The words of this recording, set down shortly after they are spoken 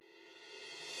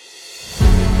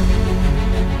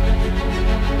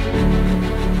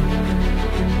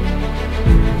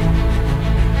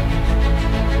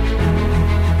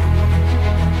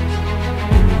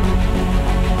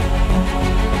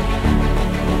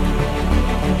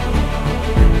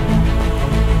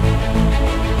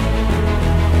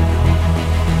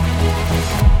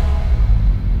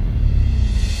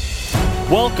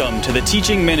Welcome to the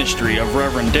teaching ministry of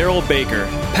Reverend Daryl Baker,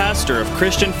 pastor of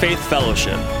Christian Faith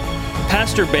Fellowship.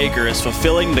 Pastor Baker is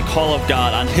fulfilling the call of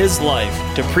God on his life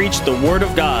to preach the Word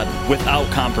of God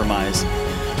without compromise,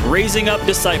 raising up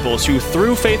disciples who,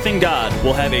 through faith in God,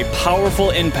 will have a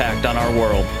powerful impact on our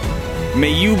world.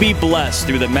 May you be blessed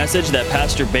through the message that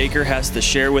Pastor Baker has to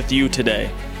share with you today.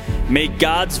 May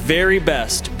God's very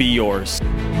best be yours.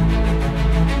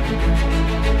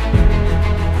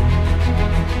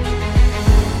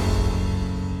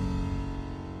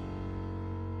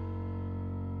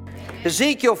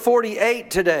 Ezekiel 48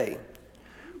 today.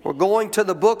 We're going to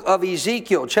the book of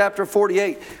Ezekiel, chapter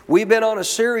 48. We've been on a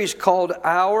series called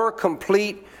Our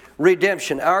Complete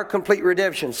Redemption. Our Complete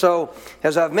Redemption. So,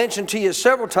 as I've mentioned to you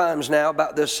several times now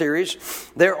about this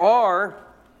series, there are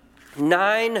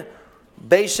 9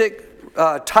 basic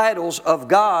titles of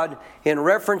God in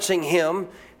referencing Him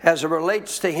as it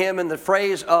relates to Him in the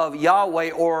phrase of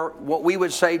Yahweh, or what we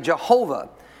would say Jehovah.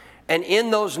 And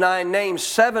in those 9 names,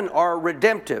 7 are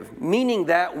redemptive, meaning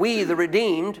that we, the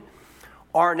redeemed,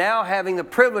 are now having the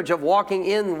privilege of walking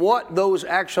in what those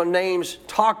actual names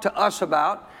talk to us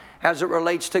about as it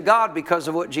relates to God because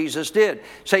of what Jesus did.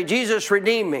 Say, Jesus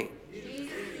redeemed me.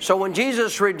 So when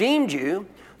Jesus redeemed you,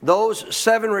 those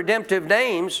 7 redemptive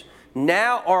names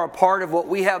now are a part of what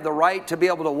we have the right to be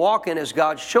able to walk in as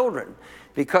God's children.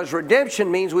 Because redemption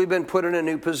means we've been put in a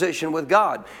new position with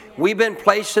God. We've been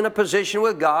placed in a position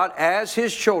with God as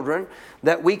His children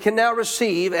that we can now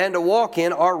receive and to walk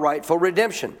in our rightful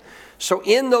redemption. So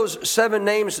in those 7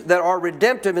 names that are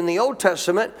redemptive in the Old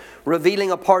Testament,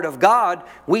 revealing a part of God,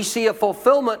 we see a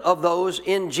fulfillment of those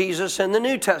in Jesus in the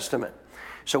New Testament.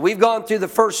 So we've gone through the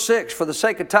first 6. For the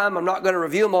sake of time, I'm not going to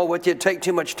review them all with you. It'd take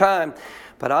too much time.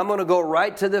 But I'm going to go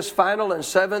right to this final and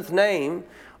 7th name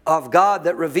of God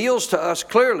that reveals to us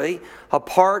clearly a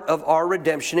part of our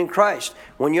redemption in Christ.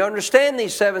 When you understand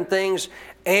these 7 things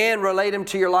and relate them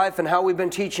to your life and how we've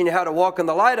been teaching you how to walk in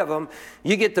the light of them,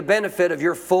 you get the benefit of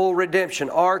your full redemption,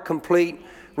 our complete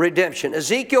redemption.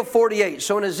 Ezekiel 48.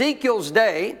 So in Ezekiel's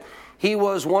day, he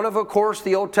was one of course,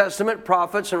 the Old Testament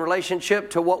prophets in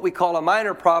relationship to what we call a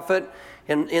minor prophet.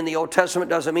 In the Old Testament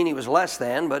doesn't mean he was less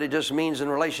than, but it just means in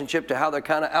relationship to how they're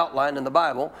kind of outlined in the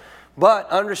Bible. But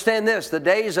understand this, the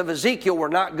days of Ezekiel were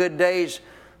not good days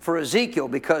for Ezekiel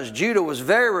because Judah was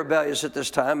very rebellious at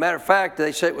this time. Matter of fact,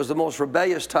 they say it was the most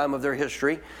rebellious time of their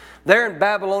history. They're in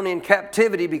Babylonian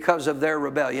captivity because of their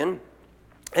rebellion.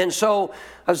 And so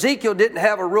Ezekiel didn't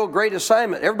have a real great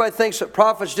assignment. Everybody thinks that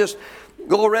prophets just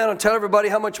go around and tell everybody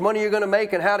how much money you're going to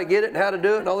make and how to get it and how to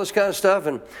do it and all this kind of stuff.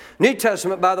 And New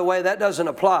Testament, by the way, that doesn't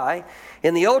apply.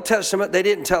 In the Old Testament, they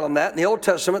didn't tell them that. In the Old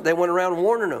Testament, they went around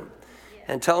warning them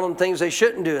and telling them things they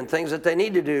shouldn't do and things that they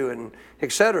need to do, and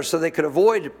etc., so they could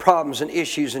avoid problems and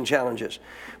issues and challenges.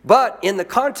 But in the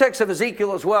context of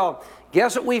Ezekiel as well,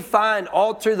 guess what we find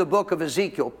all through the book of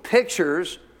Ezekiel?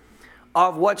 Pictures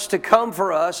of what's to come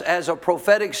for us as a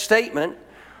prophetic statement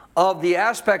of the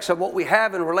aspects of what we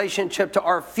have in relationship to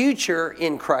our future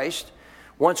in Christ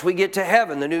once we get to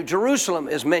heaven. The New Jerusalem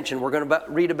is mentioned. We're going to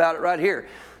read about it right here.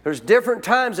 There's different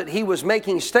times that he was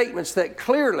making statements that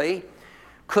clearly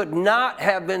could not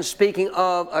have been speaking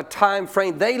of a time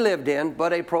frame they lived in,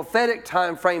 but a prophetic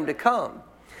time frame to come.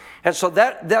 And so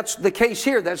that's the case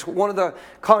here. That's one of the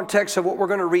contexts of what we're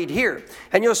going to read here.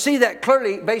 And you'll see that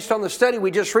clearly based on the study.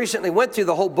 We just recently went through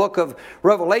the whole book of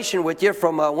Revelation with you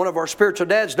from one of our spiritual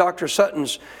dads, Dr.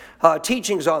 Sutton's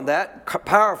teachings on that.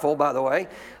 Powerful, by the way.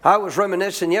 I was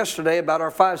reminiscing yesterday about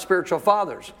our 5 spiritual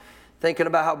fathers, thinking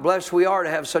about how blessed we are to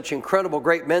have such incredible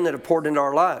great men that have poured into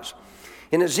our lives.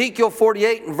 In Ezekiel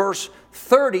 48 and verse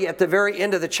 30, at the very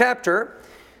end of the chapter,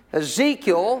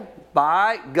 Ezekiel,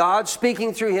 by God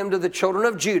speaking through him to the children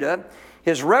of Judah,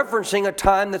 is referencing a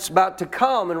time that's about to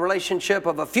come in relationship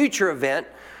of a future event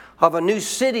of a new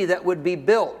city that would be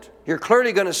built. You're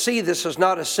clearly going to see this is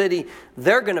not a city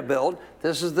they're going to build.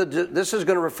 This is going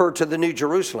to refer to the New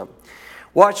Jerusalem.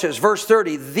 Watch this, verse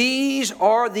 30. These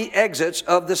are the exits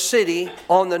of the city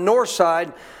on the north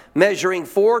side, measuring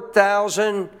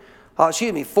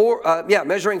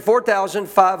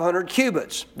 4,500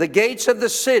 cubits. The gates of the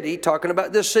city, talking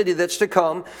about this city that's to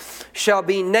come, shall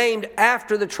be named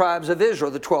after the tribes of Israel,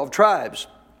 the 12 tribes.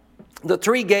 The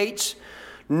 3 gates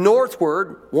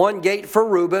northward, 1 gate for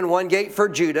Reuben, 1 gate for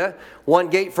Judah, 1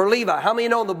 gate for Levi. How many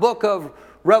know in the book of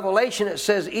Revelation it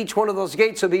says each one of those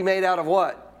gates will be made out of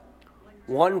what?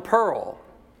 1 pearl.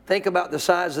 Think about the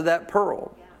size of that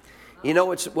pearl. You know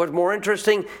what's more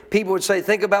interesting? People would say,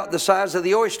 think about the size of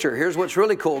the oyster. Here's what's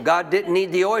really cool. God didn't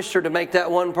need the oyster to make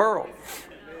that 1 pearl.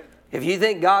 If you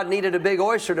think God needed a big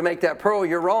oyster to make that pearl,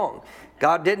 you're wrong.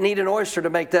 God didn't need an oyster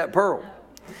to make that pearl.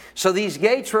 So these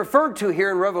gates referred to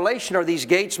here in Revelation are these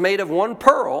gates made of one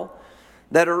pearl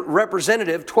that are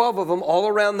representative, 12 of them all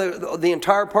around the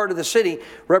entire part of the city,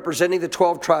 representing the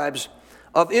 12 tribes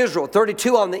of Israel.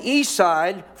 32 on the east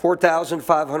side,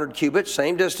 4,500 cubits,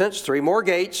 same distance, 3 more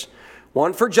gates,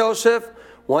 one for Joseph,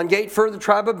 one gate for the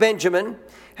tribe of Benjamin,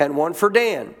 and one for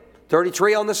Dan.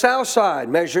 33 on the south side,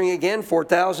 measuring again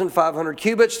 4,500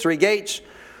 cubits, 3 gates,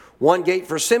 one gate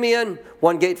for Simeon,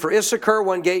 one gate for Issachar,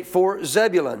 one gate for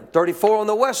Zebulun. 34 on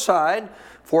the west side,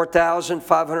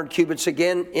 4,500 cubits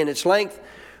again in its length,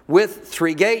 with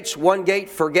 3 gates, one gate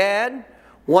for Gad,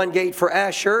 one gate for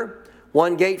Asher,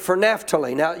 one gate for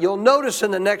Naphtali. Now you'll notice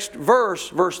in the next verse,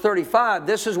 verse 35,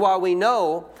 this is why we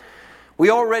know, we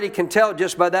already can tell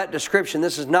just by that description,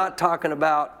 this is not talking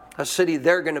about a city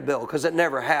they're going to build, because it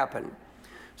never happened.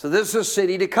 So this is a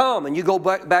city to come. And you go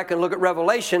back and look at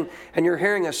Revelation, and you're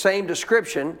hearing the same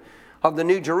description of the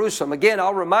New Jerusalem. Again,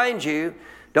 I'll remind you,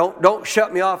 don't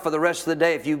shut me off for the rest of the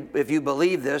day if you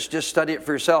believe this. Just study it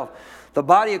for yourself. The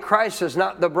body of Christ is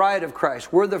not the bride of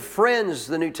Christ. We're the friends,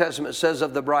 the New Testament says,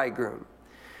 of the bridegroom.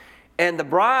 And the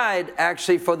bride,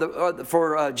 actually,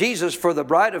 for Jesus, for the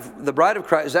bride of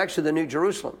Christ, is actually the New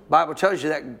Jerusalem. The Bible tells you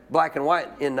that black and white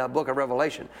in the book of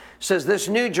Revelation. It says this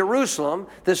New Jerusalem,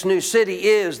 this new city,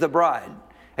 is the bride.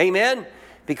 Amen?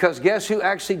 Because guess who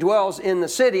actually dwells in the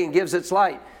city and gives its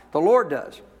light? The Lord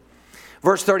does.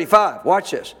 Verse 35,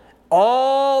 watch this.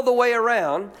 All the way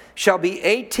around shall be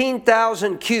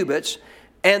 18,000 cubits,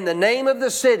 and the name of the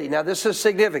city, now this is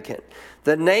significant,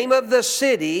 the name of the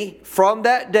city from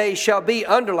that day shall be,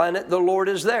 underline it, the Lord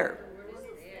is there.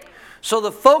 So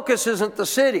the focus isn't the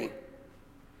city.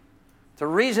 The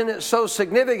reason it's so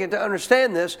significant to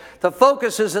understand this, the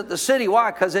focus isn't the city.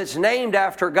 Why? Because it's named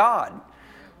after God.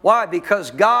 Why? Because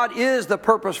God is the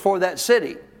purpose for that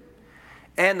city.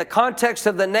 And the context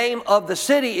of the name of the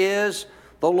city is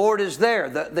the Lord is there.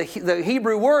 The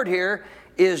Hebrew word here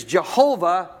is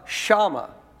Jehovah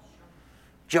Shammah.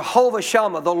 Jehovah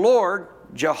Shammah, the Lord,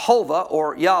 Jehovah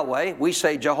or Yahweh, we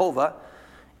say Jehovah,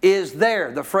 is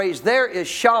there. The phrase there is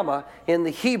Shammah in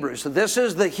the Hebrew. So this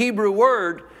is the Hebrew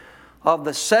word of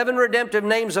the 7 redemptive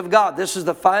names of God. This is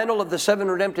the final of the 7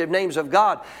 redemptive names of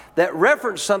God that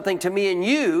reference something to me and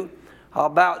you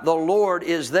about the Lord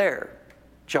is there.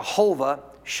 Jehovah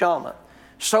Shammah.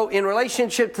 So in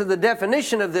relationship to the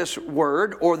definition of this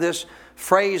word or this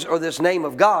phrase or this name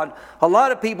of God, a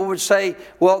lot of people would say,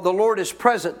 well, the Lord is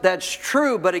present. That's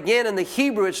true, but again, in the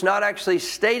Hebrew, it's not actually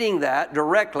stating that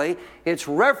directly. It's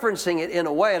referencing it in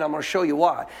a way, and I'm going to show you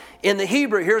why. In the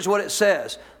Hebrew, here's what it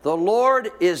says. The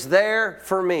Lord is there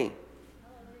for me.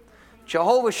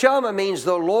 Jehovah Shammah means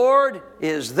the Lord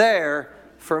is there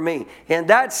for me. In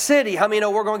that city, how many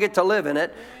know we're going to get to live in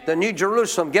it? The New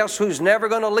Jerusalem. Guess who's never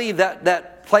going to leave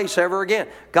that place ever again?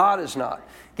 God is not.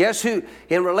 Guess who,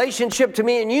 in relationship to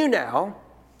me and you now,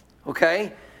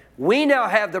 okay, we now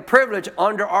have the privilege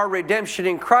under our redemption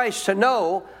in Christ to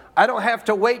know I don't have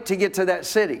to wait to get to that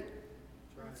city.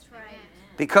 That's right.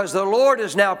 Because the Lord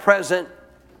is now present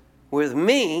with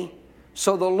me,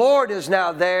 so the Lord is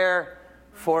now there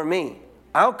for me.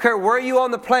 I don't care where you are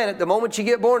on the planet, the moment you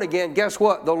get born again, guess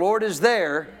what? The Lord is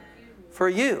there for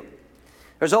you.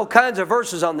 There's all kinds of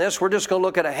verses on this. We're just going to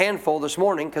look at a handful this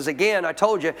morning because, again, I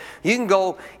told you, you can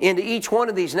go into each one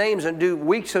of these names and do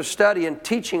weeks of study and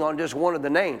teaching on just one of the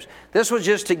names. This was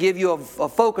just to give you a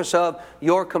focus of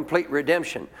your complete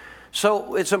redemption.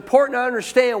 So it's important to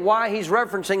understand why he's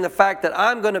referencing the fact that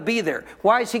I'm going to be there.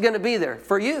 Why is he going to be there?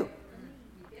 For you.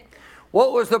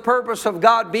 What was the purpose of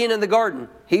God being in the garden?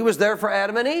 He was there for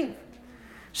Adam and Eve.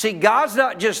 See, God's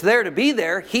not just there to be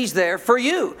there. He's there for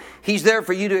you. He's there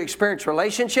for you to experience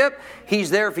relationship. He's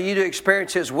there for you to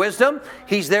experience His wisdom.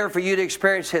 He's there for you to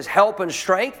experience His help and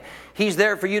strength. He's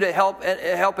there for you to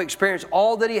help experience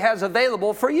all that He has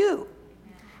available for you.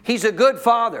 He's a good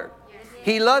Father.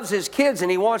 He loves His kids and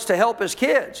He wants to help His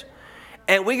kids.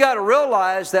 And we got to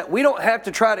realize that we don't have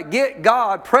to try to get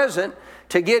God present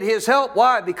to get His help.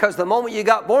 Why? Because the moment you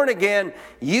got born again,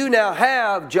 you now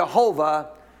have Jehovah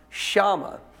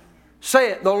Shammah.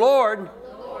 Say it. The Lord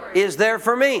is there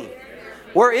for me.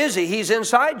 Where is He? He's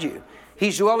inside you.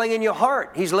 He's dwelling in your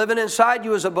heart. He's living inside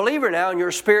you as a believer now in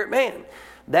your spirit man.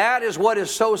 That is what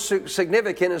is so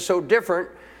significant and so different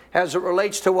as it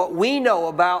relates to what we know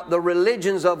about the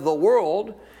religions of the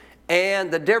world and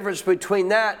the difference between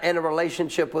that and a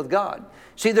relationship with God.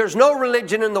 See, there's no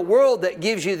religion in the world that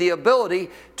gives you the ability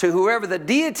to whoever the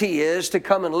deity is to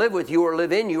come and live with you or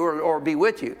live in you or be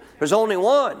with you. There's only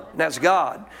one, and that's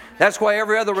God. That's why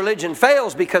every other religion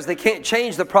fails, because they can't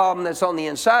change the problem that's on the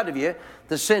inside of you.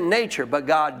 the sin nature, but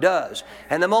God does.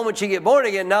 And the moment you get born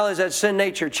again, not only is that sin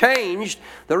nature changed,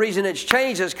 the reason it's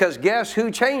changed is because guess who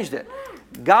changed it?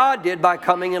 God did by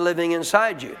coming and living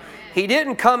inside you. He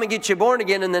didn't come and get you born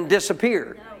again and then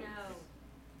disappear.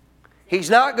 He's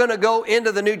not going to go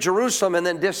into the New Jerusalem and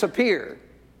then disappear.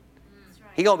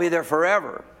 He's going to be there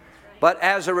forever. But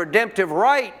as a redemptive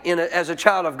right, as a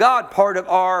child of God, part of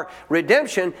our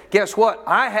redemption, guess what?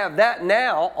 I have that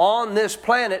now on this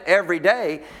planet every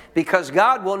day because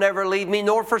God will never leave me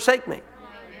nor forsake me.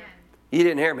 You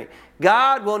didn't hear me.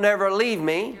 God will never leave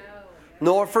me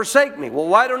nor forsake me. Well,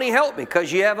 why don't He help me?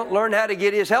 Because you haven't learned how to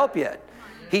get His help yet.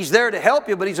 He's there to help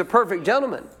you, but He's a perfect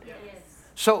gentleman.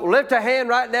 So lift a hand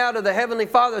right now to the Heavenly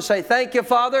Father and say, thank you,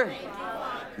 Father.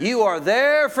 You are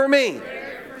there for me.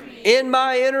 In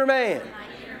my inner man,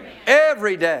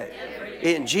 every day,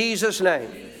 in Jesus' name.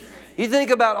 You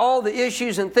think about all the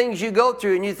issues and things you go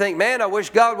through and you think, man, I wish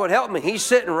God would help me. He's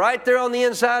sitting right there on the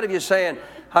inside of you saying,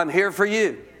 I'm here for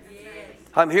you.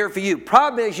 I'm here for you.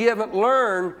 Problem is you haven't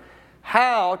learned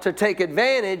how to take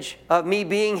advantage of me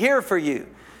being here for you.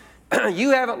 You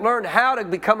haven't learned how to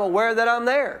become aware that I'm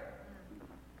there.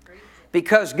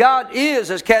 Because God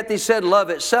is, as Kathy said, love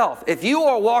itself. If you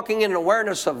are walking in an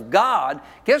awareness of God,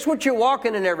 guess what you're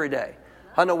walking in every day?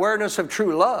 An awareness of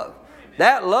true love.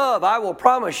 That love, I will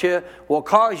promise you, will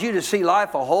cause you to see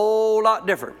life a whole lot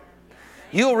different.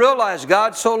 You'll realize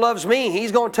God so loves me,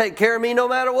 He's going to take care of me no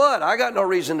matter what. I got no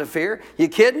reason to fear. You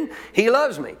kidding? He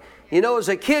loves me. You know, as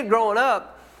a kid growing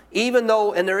up, even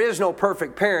though, and there is no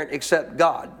perfect parent except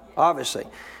God, obviously.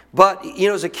 But, you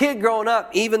know, as a kid growing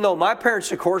up, even though my parents,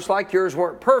 of course, like yours,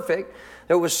 weren't perfect,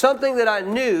 there was something that I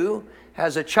knew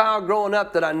as a child growing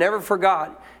up that I never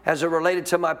forgot as it related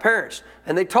to my parents.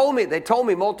 And they told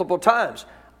me multiple times,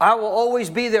 I will always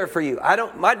be there for you.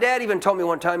 My dad even told me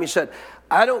one time, he said,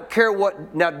 I don't care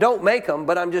what, now don't make them,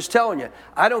 but I'm just telling you,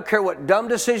 I don't care what dumb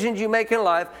decisions you make in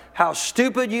life, how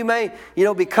stupid you may,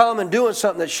 become and doing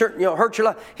something that hurt your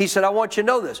life. He said, I want you to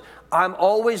know this. I'm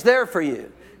always there for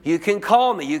you. You can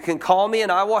call me. You can call me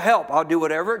and I will help. I'll do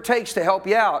whatever it takes to help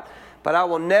you out. But I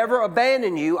will never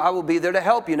abandon you. I will be there to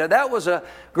help you. Now that was a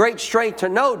great strength to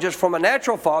know just from a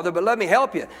natural father, but let me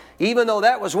help you. Even though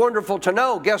that was wonderful to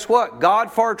know, guess what?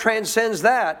 God far transcends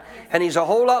that. And He's a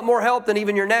whole lot more help than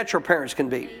even your natural parents can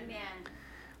be. Amen.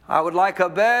 I would like a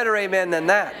better amen than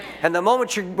that. And the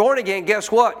moment you're born again,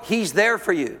 guess what? He's there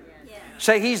for you. Yeah.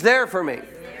 Say, He's there for me.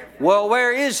 Well,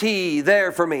 where is He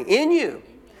there for me? In you.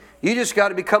 You just got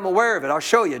to become aware of it. I'll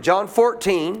show you. John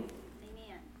 14.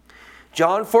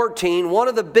 John 14. One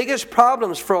of the biggest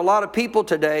problems for a lot of people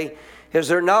today is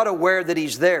they're not aware that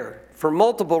He's there for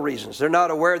multiple reasons. They're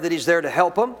not aware that He's there to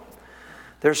help them.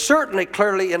 There's certainly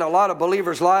clearly in a lot of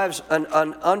believers' lives an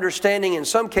understanding in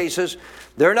some cases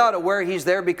they're not aware He's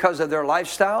there because of their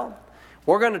lifestyle.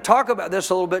 We're going to talk about this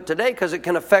a little bit today because it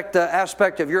can affect the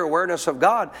aspect of your awareness of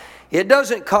God. It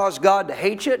doesn't cause God to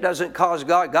hate you. It doesn't cause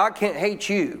God can't hate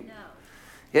you. No.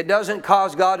 It doesn't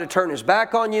cause God to turn His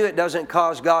back on you. It doesn't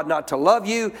cause God not to love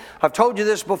you. I've told you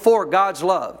this before, God's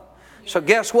love. So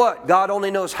guess what? God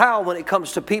only knows how when it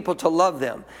comes to people to love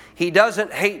them. He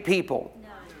doesn't hate people. No.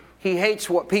 He hates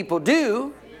what people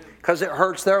do because it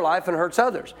hurts their life and hurts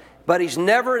others. But He's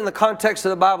never in the context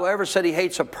of the Bible ever said He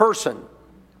hates a person.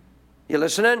 You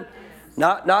listening?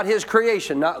 Not His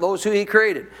creation, not those who He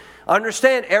created.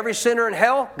 Understand, every sinner in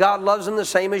hell, God loves them the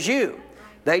same as you.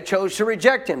 They chose to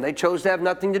reject Him. They chose to have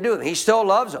nothing to do with Him. He still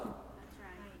loves them.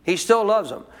 He still loves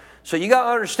them. So you got to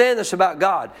understand this about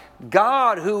God.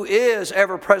 God, who is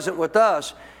ever present with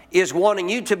us, is wanting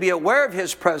you to be aware of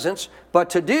His presence. But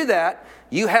to do that,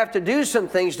 you have to do some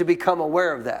things to become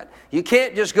aware of that. You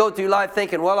can't just go through life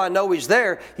thinking, well, I know He's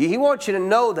there. He wants you to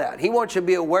know that. He wants you to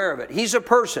be aware of it. He's a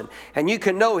person, and you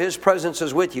can know His presence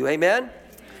is with you. Amen?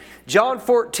 John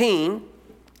 14.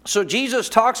 So Jesus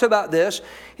talks about this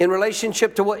in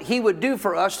relationship to what He would do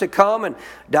for us to come and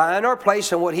die in our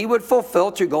place and what He would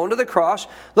fulfill through going to the cross.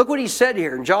 Look what He said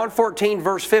here in John 14,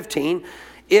 verse 15.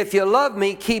 If you love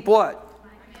me, keep what?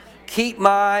 Keep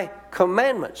my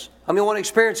commandments. I mean, want to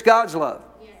experience God's love.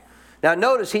 Now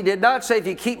notice He did not say if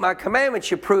you keep my commandments,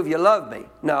 you prove you love me.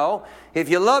 No. If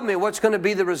you love me, what's going to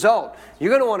be the result? You're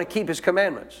going to want to keep His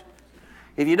commandments.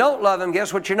 If you don't love Him,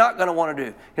 guess what you're not going to want to do?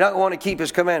 You're not going to want to keep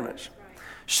His commandments.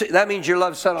 That means your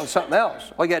love's set on something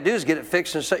else. All you got to do is get it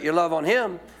fixed and set your love on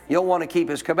Him. You'll want to keep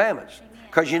His commandments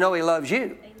because you know He loves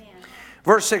you. Amen.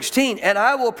 Verse 16, and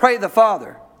I will pray the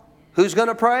Father. Who's going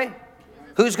to pray?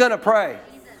 Who's going to pray?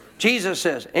 Jesus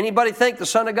says. Anybody think the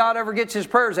Son of God ever gets His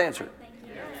prayers answered?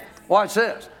 Watch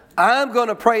this. I'm going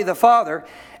to pray the Father,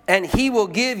 and He will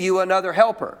give you another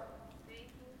helper.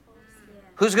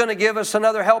 Who's going to give us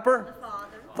another helper?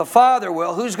 The Father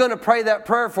will. Who's going to pray that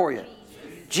prayer for you?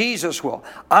 Jesus will.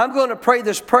 I'm going to pray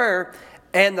this prayer,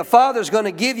 and the Father's going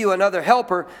to give you another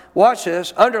helper. Watch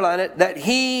this, underline it, that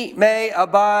He may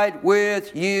abide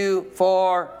with you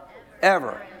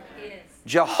forever.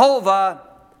 Jehovah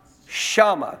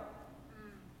Shammah.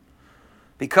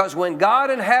 Because when God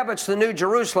inhabits the New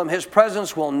Jerusalem, His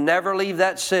presence will never leave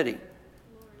that city.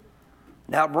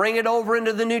 Now bring it over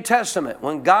into the New Testament.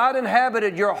 When God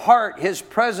inhabited your heart, His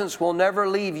presence will never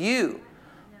leave you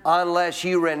unless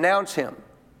you renounce Him.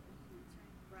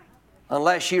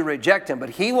 Unless you reject Him.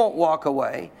 But He won't walk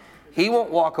away. He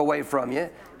won't walk away from you.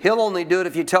 He'll only do it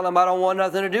if you tell Him, I don't want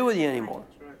nothing to do with you anymore.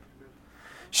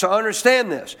 So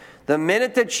understand this. The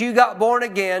minute that you got born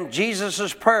again,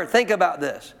 Jesus' prayer, think about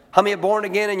this. How many are born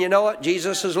again and you know it?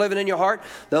 Jesus is living in your heart.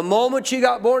 The moment you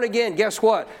got born again, guess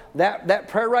what? That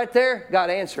prayer right there got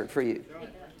answered for you.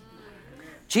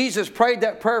 Jesus prayed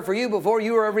that prayer for you before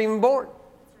you were ever even born.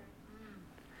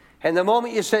 And the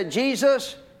moment you said,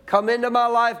 Jesus, come into my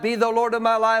life, be the Lord of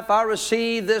my life, I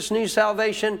receive this new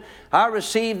salvation, I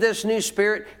receive this new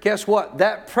spirit, guess what?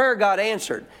 That prayer got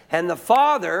answered. And the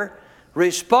Father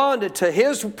responded to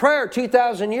His prayer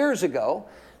 2,000 years ago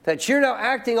that you're now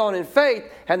acting on in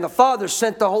faith, and the Father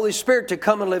sent the Holy Spirit to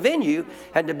come and live in you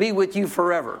and to be with you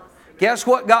forever. Guess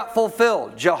what got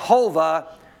fulfilled? Jehovah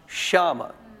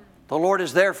Shammah. The Lord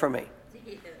is there for me.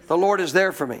 The Lord is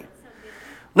there for me.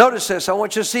 Notice this. I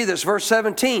want you to see this. Verse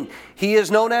 17. He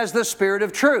is known as the Spirit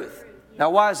of truth.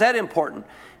 Now, why is that important?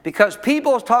 Because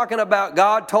people are talking about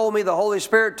God told me, the Holy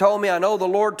Spirit told me, I know the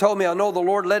Lord told me, I know the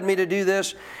Lord led me to do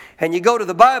this. And you go to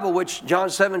the Bible, which John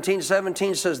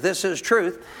 17:17 says this is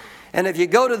truth. And if you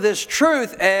go to this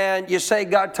truth and you say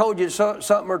God told you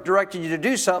something or directed you to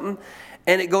do something,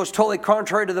 and it goes totally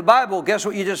contrary to the Bible, guess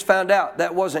what you just found out?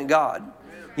 That wasn't God.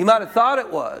 You might have thought it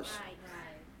was.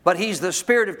 But He's the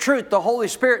Spirit of truth, the Holy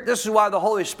Spirit. This is why the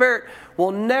Holy Spirit will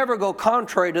never go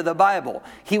contrary to the Bible.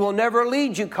 He will never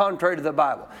lead you contrary to the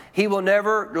Bible. He will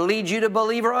never lead you to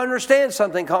believe or understand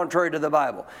something contrary to the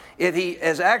Bible. If He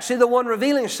is actually the one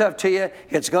revealing stuff to you,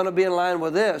 it's going to be in line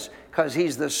with this, because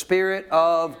He's the Spirit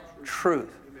of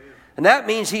truth. And that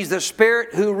means He's the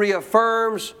Spirit who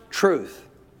reaffirms truth.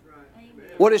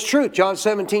 What is truth? John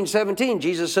 17:17.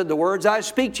 Jesus said, the words I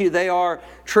speak to you, they are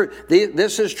truth.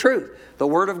 This is truth. The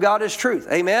Word of God is truth.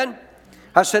 Amen?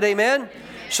 I said amen?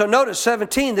 So notice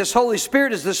 17, this Holy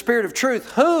Spirit is the Spirit of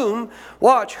truth, whom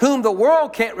the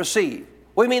world can't receive.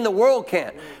 What do you mean the world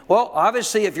can't? Well,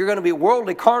 obviously, if you're going to be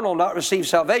worldly, carnal, not receive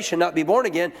salvation, not be born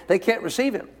again, they can't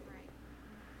receive Him.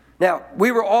 Now,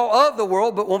 we were all of the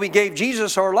world, but when we gave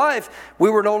Jesus our life, we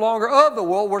were no longer of the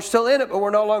world. We're still in it, but we're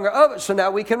no longer of it, so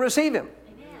now we can receive Him.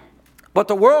 But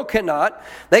the world cannot.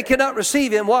 They cannot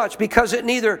receive Him, watch, because it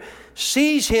neither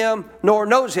sees Him nor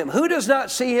knows Him. Who does not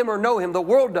see Him or know Him? The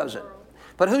world doesn't.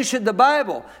 But who should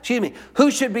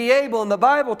who should be able in the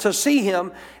Bible to see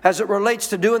Him as it relates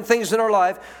to doing things in our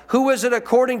life? Who is it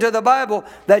according to the Bible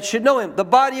that should know Him? The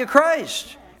body of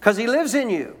Christ, because He lives in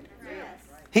you.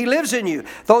 He lives in you.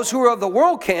 Those who are of the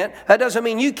world can't. That doesn't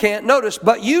mean you can't. Notice,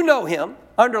 but you know Him.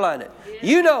 Underline it.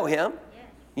 You know Him.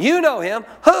 You know Him.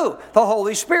 Who? The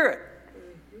Holy Spirit.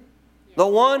 The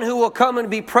one who will come and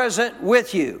be present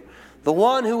with you. The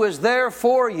one who is there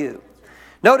for you.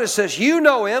 Notice this. You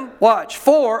know Him. Watch.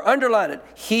 For, underline it.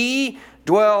 He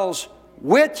dwells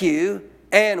with you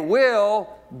and will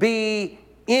be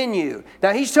in you.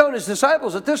 Now He's telling His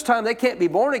disciples at this time they can't be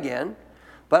born again.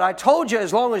 But I told you,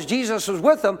 as long as Jesus was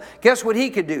with them, guess what He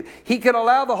could do? He could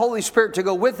allow the Holy Spirit to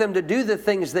go with them to do the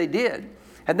things they did.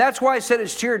 And that's why I said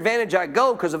it's to your advantage I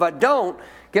go, because if I don't,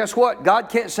 guess what? God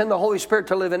can't send the Holy Spirit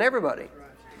to live in everybody.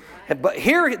 But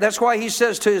here, that's why He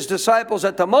says to His disciples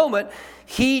at the moment,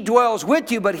 He dwells with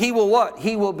you, but He will what?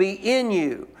 He will be in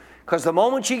you. Because the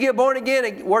moment you get born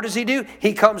again, what does He do?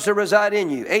 He comes to reside in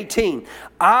you. 18.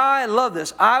 I love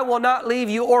this. I will not leave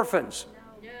you orphans.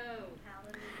 No.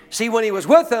 See, when He was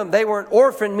with them, they were an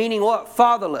orphan, meaning what?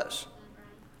 Fatherless.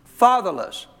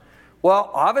 Fatherless.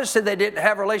 Well, obviously they didn't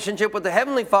have a relationship with the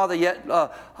Heavenly Father yet,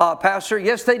 Pastor.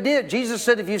 Yes, they did. Jesus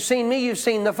said, if you've seen me, you've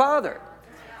seen the Father.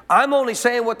 I'm only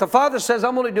saying what the Father says.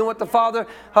 I'm only doing what the Father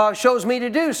shows me to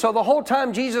do. So the whole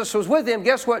time Jesus was with them,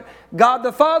 guess what God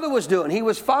the Father was doing? He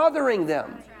was fathering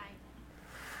them.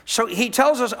 So He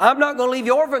tells us, I'm not going to leave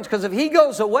you orphans, because if He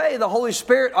goes away, the Holy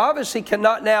Spirit obviously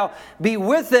cannot now be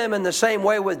with them in the same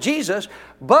way with Jesus.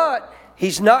 But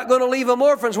He's not going to leave them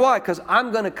orphans. Why? Because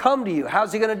I'm going to come to you.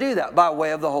 How's He going to do that? By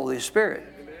way of the Holy Spirit.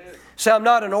 Say, I'm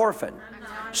not an orphan.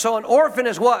 So an orphan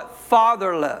is what?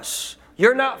 Fatherless.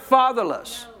 You're not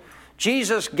fatherless.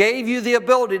 Jesus gave you the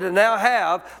ability to now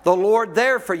have the Lord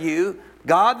there for you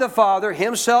God the Father,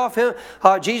 Himself,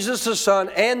 Jesus the Son,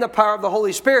 and the power of the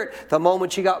Holy Spirit the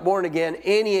moment you got born again.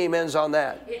 Any amens on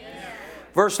that? Yes.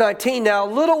 Verse 19, now a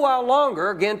little while longer,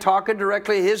 again talking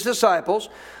directly to His disciples,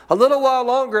 a little while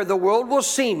longer the world will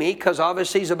see me, because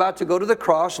obviously He's about to go to the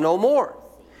cross no more.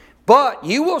 But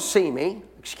you will see me.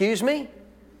 Excuse me?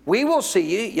 We will see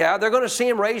you. Yeah, they're going to see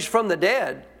Him raised from the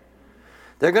dead.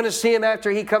 They're going to see Him after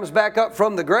He comes back up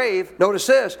from the grave. Notice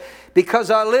this.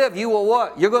 Because I live, you will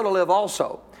what? You're going to live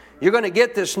also. You're going to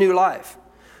get this new life.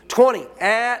 20.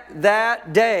 At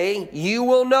that day, you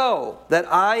will know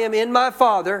that I am in my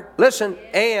Father. Listen,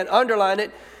 and underline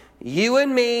it. You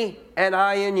in me, and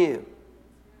I in you.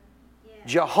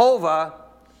 Jehovah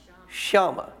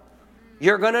Shammah.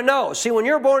 You're going to know. See, when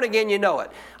you're born again, you know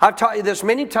it. I've taught you this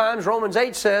many times. Romans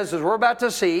 8 says, as we're about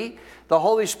to see, the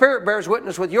Holy Spirit bears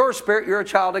witness with your spirit, you're a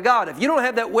child of God. If you don't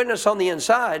have that witness on the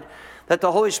inside, that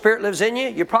the Holy Spirit lives in you,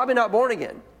 you're probably not born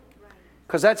again.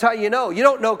 Because that's how you know. You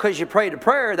don't know because you prayed a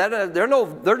prayer. There's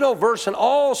no verse in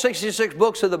all 66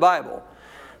 books of the Bible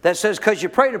that says because you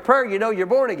prayed a prayer, you know you're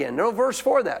born again. No verse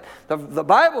for that. The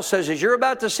Bible says, as you're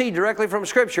about to see directly from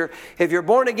Scripture, if you're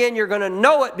born again, you're going to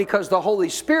know it because the Holy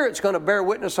Spirit's going to bear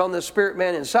witness on the spirit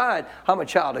man inside. I'm a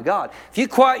child of God. If you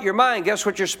quiet your mind, guess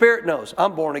what your spirit knows?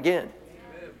 I'm born again.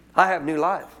 I have new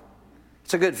life.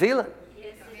 It's a good feeling.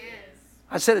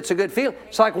 I said it's a good feeling.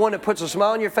 It's like one that puts a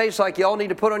smile on your face like you all need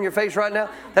to put on your face right now.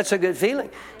 That's a good feeling.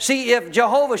 See, if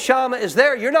Jehovah Shammah is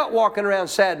there, you're not walking around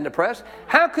sad and depressed.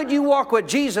 How could you walk with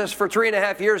Jesus for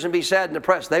 3.5 years and be sad and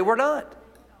depressed? They were not.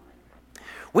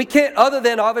 We can't, other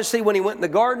than obviously when He went in the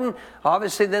garden,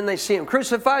 obviously then they see Him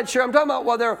crucified. Sure, I'm talking about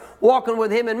while they're walking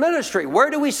with Him in ministry. Where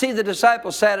do we see the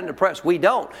disciples sad and depressed? We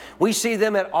don't. We see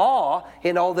them at awe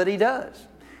in all that He does.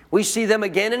 We see them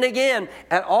again and again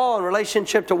at all in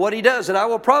relationship to what He does. And I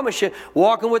will promise you,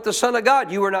 walking with the Son of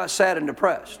God, you are not sad and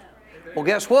depressed. Well,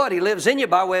 guess what? He lives in you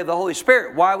by way of the Holy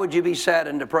Spirit. Why would you be sad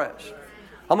and depressed?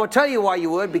 I'm going to tell you why you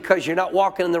would, because you're not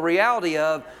walking in the reality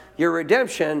of your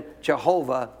redemption,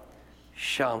 Jehovah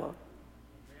Shammah.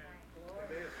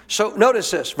 So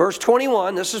notice this, verse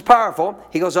 21, this is powerful.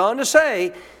 He goes on to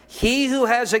say, He who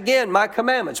has again my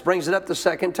commandments, brings it up the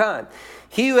second time.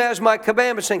 He who has my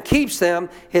commandments and keeps them,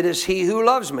 it is he who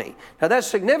loves me. Now that's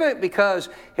significant because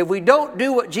if we don't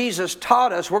do what Jesus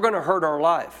taught us, we're going to hurt our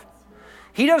life.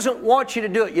 He doesn't want you to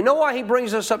do it. You know why He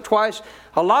brings us up twice?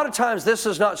 A lot of times this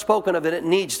is not spoken of and it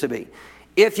needs to be.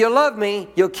 If you love me,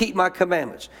 you'll keep my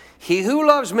commandments. He who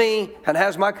loves me and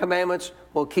has my commandments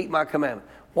will keep my commandments.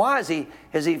 Why is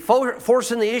he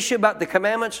forcing the issue about the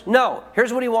commandments? No.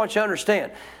 Here's what He wants you to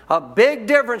understand. A big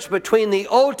difference between the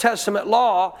Old Testament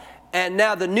law and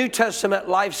now the New Testament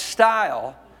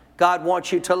lifestyle God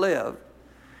wants you to live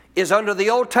is under the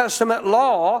Old Testament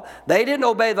law, they didn't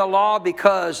obey the law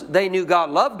because they knew God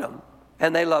loved them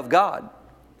and they loved God.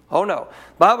 Oh no.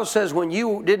 The Bible says when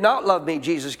you did not love me,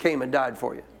 Jesus came and died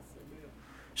for you.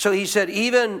 So He said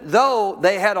even though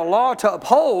they had a law to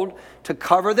uphold to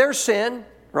cover their sin,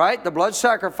 right? The blood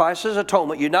sacrifices,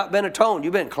 atonement. You've not been atoned,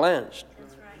 you've been cleansed.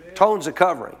 Atone's a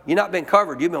covering. You've not been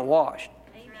covered, you've been washed.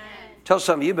 Tell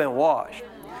some of you, you've been washed.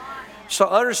 So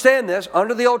understand this.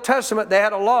 Under the Old Testament, they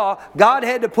had a law. God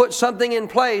had to put something in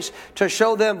place to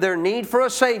show them their need for a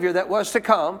Savior that was to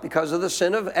come because of the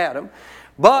sin of Adam.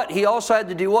 But He also had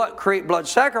to do what? Create blood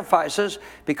sacrifices,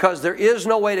 because there is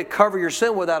no way to cover your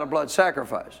sin without a blood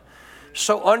sacrifice.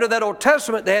 So under that Old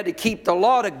Testament, they had to keep the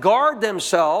law to guard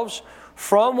themselves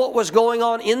from what was going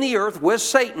on in the earth with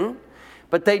Satan.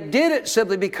 But they did it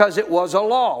simply because it was a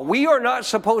law. We are not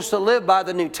supposed to live by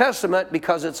the New Testament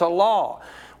because it's a law.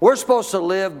 We're supposed to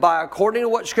live by according to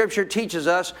what Scripture teaches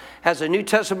us as a New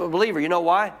Testament believer. You know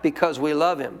why? Because we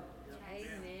love Him.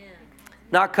 Amen.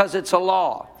 Not because it's a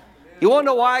law. You want to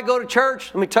know why I go to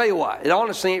church? Let me tell you why. It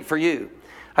honestly ain't for you.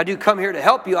 I do come here to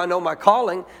help you. I know my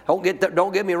calling. Don't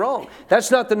get me wrong.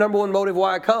 That's not the number one motive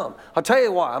why I come. I'll tell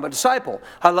you why. I'm a disciple.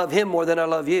 I love Him more than I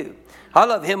love you. I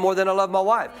love Him more than I love my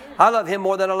wife. I love Him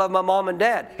more than I love my mom and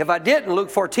dad. If I didn't, Luke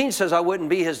 14 says I wouldn't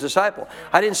be His disciple.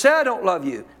 I didn't say I don't love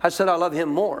you. I said I love Him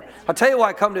more. I'll tell you why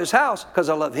I come to His house, because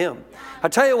I love Him. I'll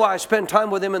tell you why I spend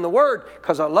time with Him in the Word,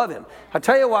 because I love Him. I'll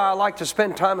tell you why I like to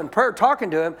spend time in prayer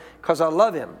talking to Him, because I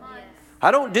love Him. I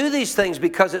don't do these things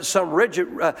because it's some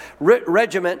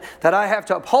regiment that I have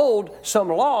to uphold some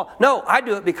law. No, I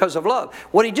do it because of love.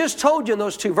 What He just told you in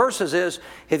those two verses is,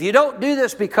 if you don't do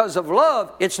this because of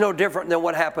love, it's no different than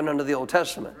what happened under the Old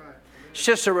Testament. It's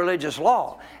just a religious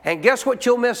law. And guess what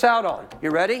you'll miss out on?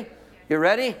 You ready? You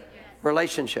ready?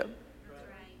 Relationship.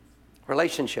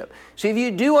 Relationship. See, if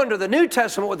you do under the New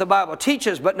Testament what the Bible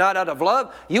teaches, but not out of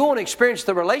love, you won't experience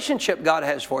the relationship God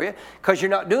has for you because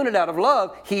you're not doing it out of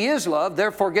love. He is love.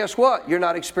 Therefore, guess what? You're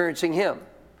not experiencing Him.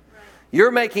 You're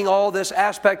making all this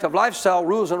aspect of lifestyle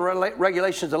rules and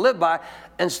regulations to live by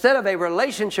instead of a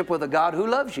relationship with a God who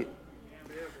loves you.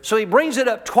 So he brings it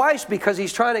up twice because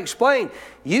he's trying to explain,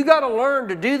 you got to learn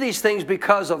to do these things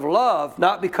because of love,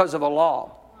 not because of a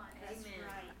law.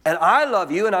 And I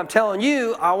love you, and I'm telling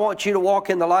you, I want you to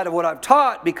walk in the light of what I've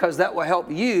taught because that will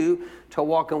help you to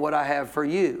walk in what I have for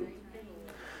you.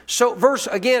 So verse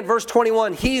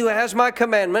 21, he who has my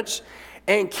commandments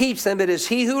and keeps them, it is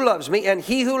he who loves me. And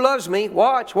he who loves me,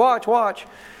 watch.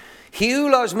 He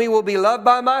who loves me will be loved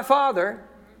by my Father.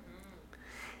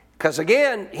 Because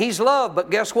again, he's love, but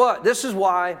guess what? This is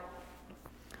why.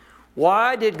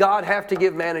 Why did God have to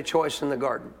give man a choice in the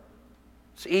garden?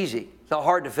 It's easy. It's not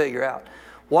hard to figure out.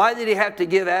 Why did he have to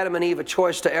give Adam and Eve a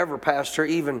choice to ever, Pastor,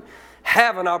 even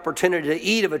have an opportunity to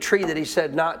eat of a tree that he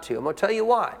said not to? I'm going to tell you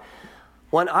why.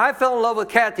 When I fell in love with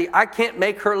Kathy, I can't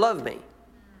make her love me.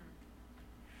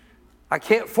 I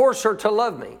can't force her to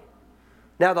love me.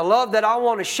 Now, the love that I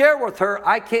want to share with her,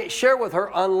 I can't share with her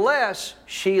unless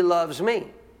she loves me.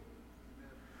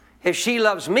 If she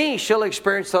loves me, she'll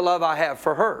experience the love I have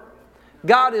for her.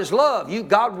 God is love.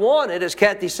 God wanted, as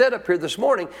Kathy said up here this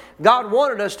morning, God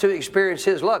wanted us to experience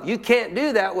His love. You can't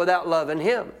do that without loving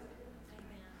Him.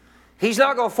 He's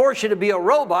not going to force you to be a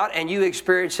robot and you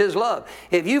experience His love.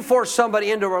 If you force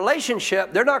somebody into a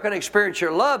relationship, they're not going to experience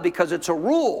your love because it's a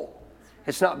rule.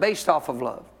 It's not based off of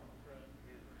love.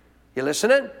 You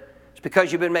listening? It's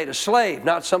because you've been made a slave,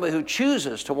 not somebody who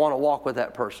chooses to want to walk with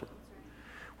that person.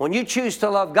 When you choose to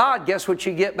love God, guess what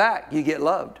you get back? You get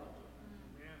loved.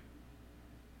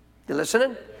 You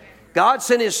listening? God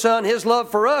sent His Son, His love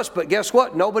for us, but guess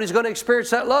what? Nobody's going to experience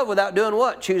that love without doing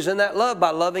what? Choosing that love by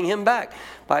loving Him back.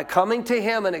 By coming to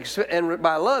Him and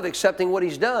by love accepting what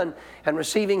He's done and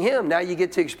receiving Him. Now you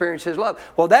get to experience His love.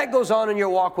 Well, that goes on in your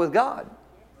walk with God.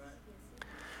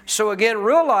 So again,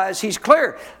 realize He's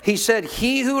clear. He said,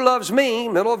 he who loves me,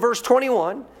 middle of verse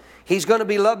 21, he's going to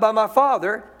be loved by my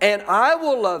Father, and I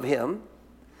will love him.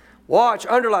 Watch,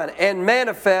 underline, and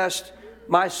manifest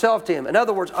myself to him. In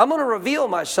other words, I'm going to reveal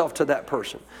myself to that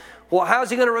person. Well, how's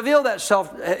he going to reveal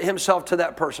himself to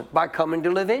that person? By coming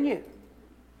to live in you.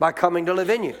 By coming to live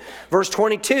in you. Verse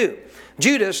 22,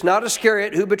 Judas, not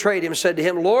Iscariot, who betrayed him, said to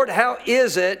him, Lord, how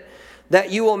is it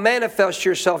that you will manifest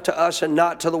yourself to us and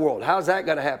not to the world? How's that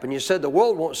going to happen? You said the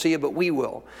world won't see you, but we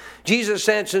will. Jesus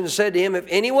answered and said to him, if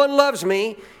anyone loves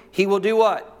me, he will do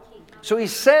what? So he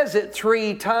says it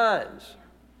 3 times.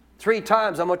 3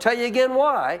 times. I'm going to tell you again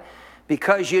why.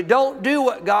 Because you don't do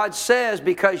what God says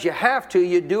because you have to.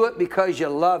 You do it because you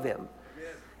love Him.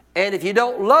 And if you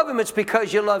don't love Him, it's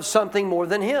because you love something more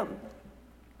than Him.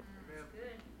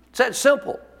 It's that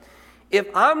simple. If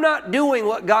I'm not doing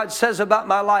what God says about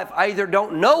my life, I either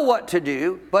don't know what to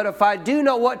do, but if I do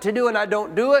know what to do and I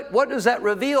don't do it, what does that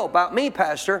reveal about me,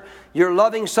 Pastor? You're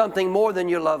loving something more than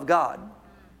you love God.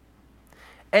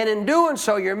 And in doing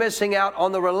so, you're missing out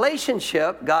on the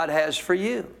relationship God has for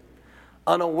you.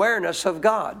 An awareness of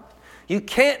God. You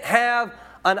can't have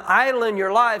an idol in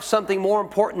your life, something more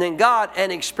important than God,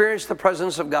 and experience the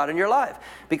presence of God in your life.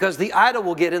 Because the idol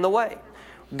will get in the way.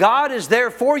 God is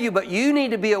there for you, but you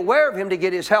need to be aware of Him to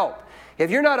get His help. If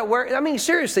you're not aware, I mean,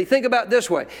 seriously, think about it this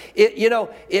way.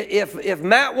 If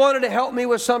Matt wanted to help me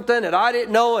with something that I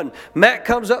didn't know, and Matt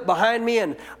comes up behind me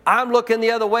and I'm looking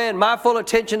the other way and my full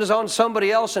attention is on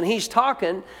somebody else and he's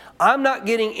talking, I'm not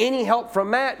getting any help from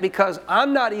Matt because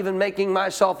I'm not even making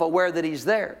myself aware that he's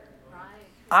there.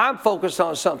 I'm focused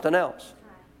on something else.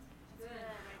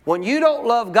 When you don't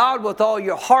love God with all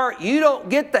your heart, you don't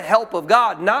get the help of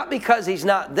God, not because He's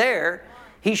not there.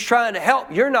 He's trying to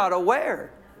help. You're not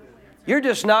aware. You're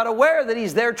just not aware that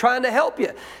He's there trying to help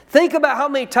you. Think about how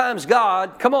many times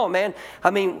God, come on, man. I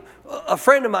mean, a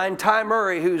friend of mine, Ty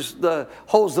Murray,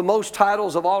 holds the most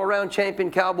titles of all-around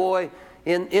champion cowboy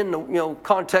in the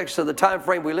context of the time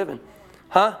frame we live in.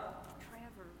 Huh?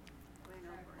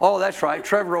 Oh, that's right.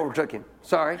 Trevor overtook him.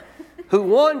 Sorry. Who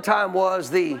one time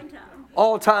was the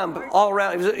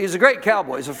all-around. He's a great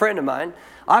cowboy. He's a friend of mine.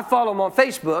 I follow him on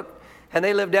Facebook. And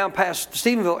they live down past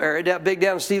Stephenville area, down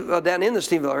in the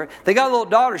Stephenville area. They got a little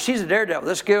daughter. She's a daredevil.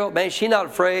 This girl, man, she's not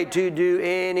afraid to do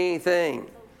anything.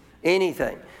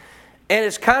 Anything. And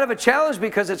it's kind of a challenge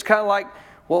because it's kind of like,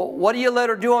 well, what do you let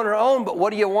her do on her own? But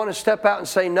what do you want to step out and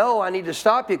say, no, I need to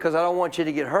stop you because I don't want you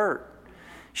to get hurt.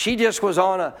 She just was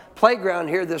on a playground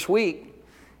here this week.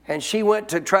 And she went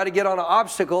to try to get on an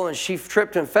obstacle and she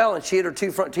tripped and fell and she hit her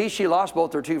 2 front teeth. She lost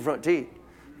both her 2 front teeth.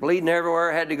 Bleeding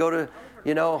everywhere. Had to go to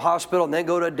hospital, and then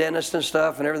go to a dentist and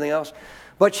stuff and everything else.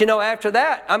 But after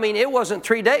that, it wasn't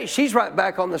 3 days. She's right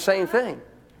back on the same thing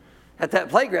at that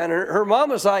playground. And her mom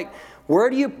was like, where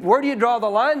do you draw the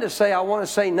line to say, I want to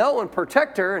say no and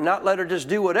protect her and not let her just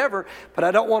do whatever, but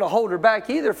I don't want to hold her back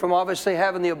either from obviously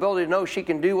having the ability to know she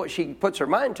can do what she puts her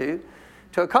mind to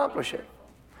accomplish it.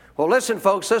 Well, listen,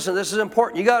 folks, this is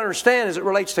important. You got to understand as it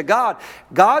relates to God,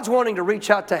 God's wanting to reach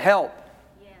out to help.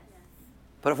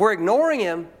 But if we're ignoring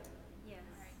Him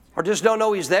or just don't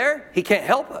know He's there, He can't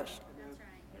help us.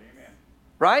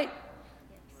 Right?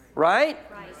 Right?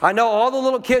 I know all the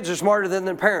little kids are smarter than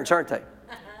their parents, aren't they?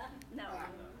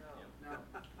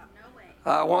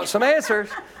 I want some answers.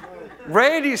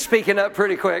 Brady's speaking up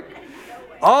pretty quick.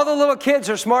 All the little kids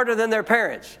are smarter than their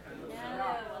parents.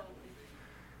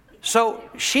 So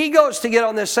she goes to get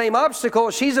on this same obstacle.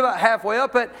 She's about halfway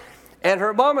up it. And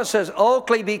her mama says,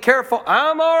 Oakley, be careful.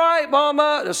 I'm all right,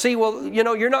 mama. See, well,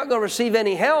 you're not going to receive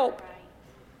any help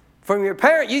from your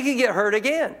parent. You can get hurt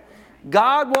again.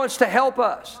 God wants to help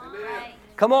us.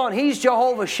 Come on, He's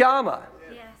Jehovah Shammah.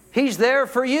 He's there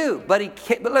for you. But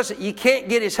listen, you can't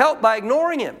get His help by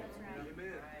ignoring Him.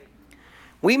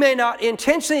 We may not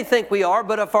intentionally think we are,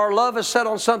 but if our love is set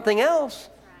on something else,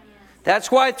 that's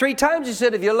why 3 times He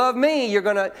said, if you love me, you're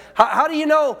going to... How do you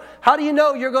know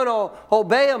you're going to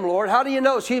obey Him, Lord? How do you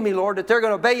know, Lord, that they're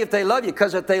going to obey you if they love you?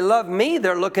 Because if they love me,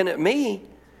 they're looking at me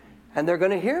and they're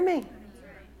going to hear me.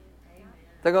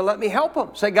 They're going to let me help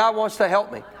them. Say, God wants to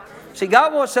help me. See,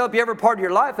 God wants to help you every part of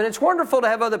your life, and it's wonderful to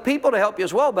have other people to help you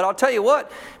as well. But I'll tell you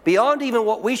what, beyond even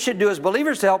what we should do as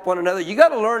believers to help one another, you got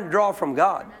to learn to draw from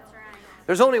God.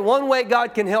 There's only one way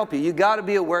God can help you. You got to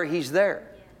be aware He's there.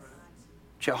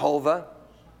 Jehovah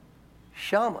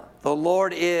Shammah. The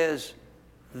Lord is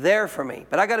there for me.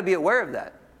 But I got to be aware of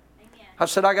that. I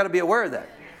said I got to be aware of that.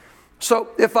 So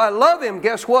if I love Him,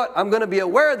 guess what? I'm going to be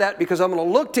aware of that because I'm going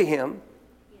to look to Him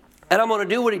and I'm going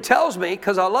to do what He tells me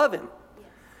because I love Him.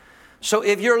 So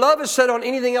if your love is set on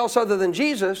anything else other than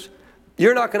Jesus,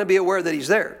 you're not going to be aware that He's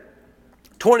there.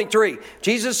 23.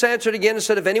 Jesus answered again and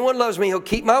said, if anyone loves me, he'll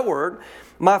keep my word.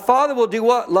 My Father will do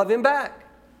what? Love him back.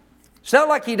 It's not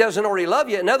like He doesn't already love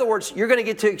you. In other words, you're going to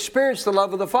get to experience the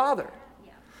love of the Father.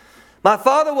 My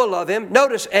Father will love him.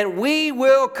 Notice, and we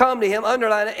will come to him,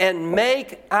 underline it, and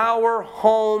make our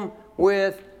home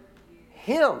with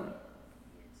Him.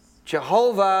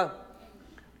 Jehovah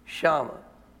Shammah.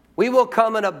 We will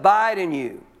come and abide in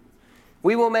you.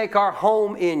 We will make our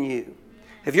home in you.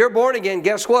 If you're born again,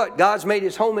 guess what? God's made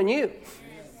His home in you.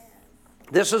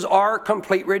 This is our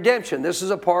complete redemption. This is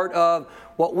a part of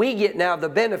what we get now, the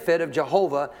benefit of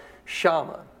Jehovah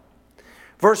Shammah.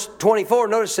 Verse 24,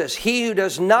 notice this. He who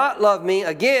does not love me,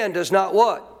 again, does not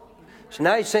what? So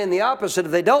now He's saying the opposite.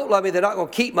 If they don't love me, they're not going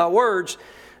to keep my words.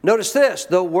 Notice this.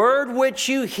 The word which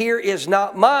you hear is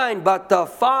not mine, but the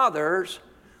Father's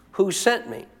who sent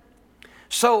me.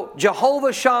 So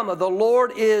Jehovah Shammah, the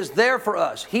Lord is there for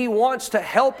us. He wants to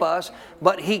help us,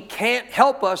 but He can't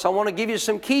help us. I want to give you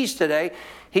some keys today.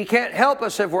 He can't help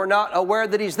us if we're not aware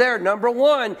that He's there. Number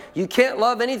one, you can't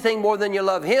love anything more than you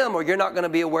love Him, or you're not going to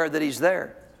be aware that He's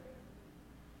there.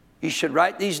 You should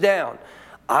write these down.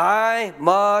 I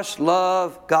must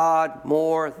love God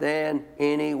more than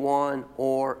anyone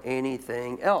or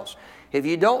anything else. If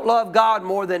you don't love God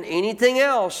more than anything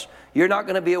else, you're not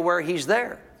going to be aware He's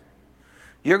there.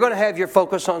 You're going to have your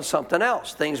focus on something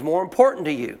else, things more important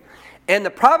to you. And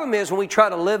the problem is when we try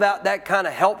to live out that kind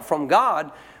of help from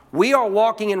God, we are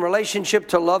walking in relationship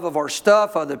to love of our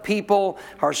stuff, other people,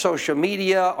 our social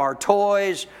media, our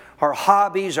toys, our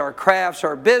hobbies, our crafts,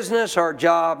 our business, our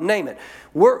job, name it.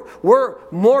 We're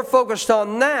more focused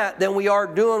on that than we are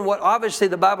doing what obviously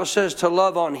the Bible says to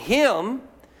love on Him.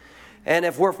 And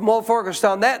if we're more focused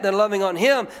on that than loving on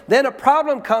Him, then a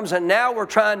problem comes, and now we're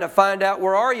trying to find out,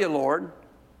 where are you, Lord?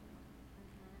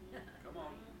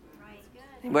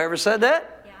 Anybody ever said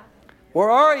that? Yeah.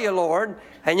 Where are you, Lord?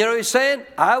 And you know what He's saying?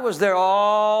 I was there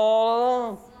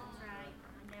all along.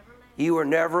 Right. You were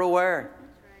never aware.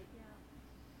 Right. Yeah.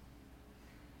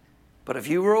 But if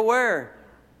you were aware,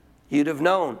 you'd have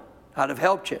known. I'd have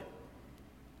helped you.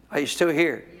 Are you still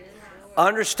here? Yes.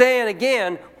 Understand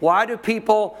again, why do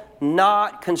people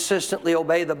not consistently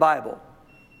obey the Bible?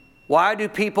 Why do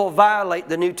people violate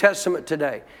the New Testament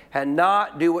today and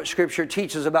not do what Scripture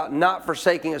teaches about not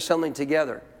forsaking assembling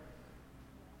together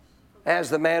as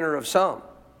the manner of some?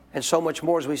 And so much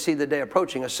more as we see the day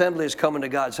approaching. Assembly is coming to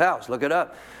God's house. Look it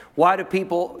up. Why do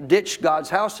people ditch God's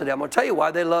house today? I'm going to tell you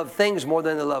why. They love things more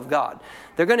than they love God.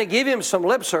 They're going to give Him some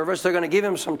lip service. They're going to give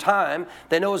Him some time.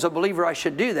 They know as a believer I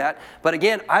should do that. But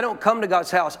again, I don't come to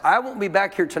God's house. I won't be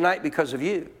back here tonight because of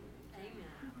you.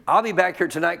 I'll be back here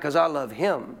tonight because I love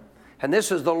Him. And this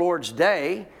is the Lord's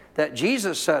day that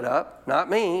Jesus set up, not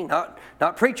me,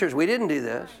 not preachers. We didn't do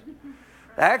this.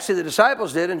 Actually, the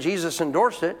disciples did, and Jesus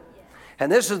endorsed it.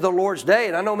 And this is the Lord's day,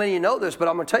 and I know many of you know this, but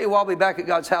I'm going to tell you why I'll be back at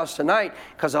God's house tonight,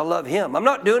 because I love Him. I'm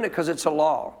not doing it because it's a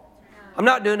law. I'm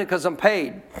not doing it because I'm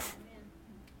paid.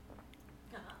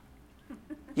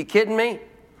 You kidding me?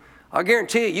 I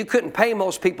guarantee you couldn't pay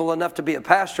most people enough to be a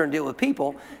pastor and deal with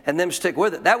people and them stick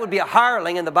with it. That would be a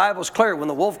hireling, and the Bible's clear. When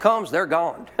the wolf comes, they're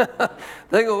gone.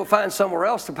 They go find somewhere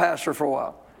else to pastor for a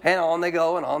while. And on they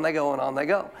go, and on they go, and on they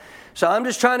go. So I'm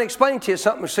just trying to explain to you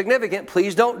something significant.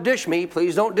 Please don't dish me.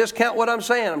 Please don't discount what I'm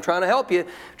saying. I'm trying to help you,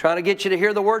 trying to get you to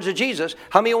hear the words of Jesus.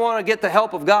 How many want to get the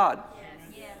help of God?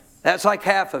 Yes. That's like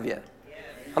half of you. Yes.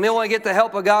 How many want to get the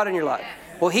help of God in your life?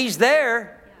 Well, He's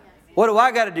there. What do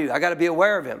I got to do? I got to be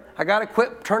aware of Him. I got to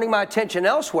quit turning my attention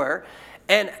elsewhere.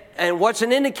 And what's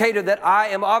an indicator that I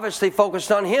am obviously focused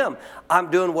on Him?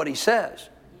 I'm doing what He says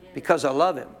because I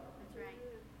love Him.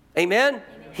 Amen?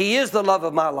 He is the love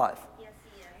of my life.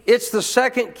 It's the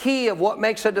second key of what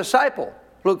makes a disciple.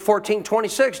 Luke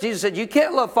 14:26, Jesus said, you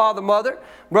can't love father, mother,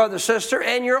 brother, sister,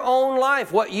 and your own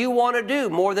life, what you want to do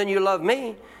more than you love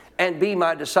me, and be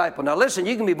my disciple. Now listen,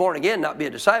 you can be born again, not be a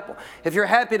disciple. If you're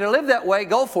happy to live that way,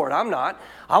 go for it. I'm not.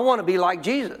 I want to be like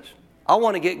Jesus. I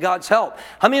want to get God's help.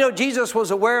 How many know Jesus was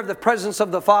aware of the presence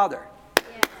of the Father?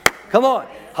 Yeah. Come on.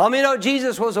 How many know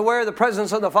Jesus was aware of the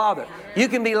presence of the Father? You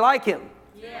can be like Him.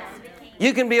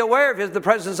 You can be aware of the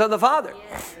presence of the Father.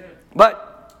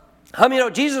 But how many know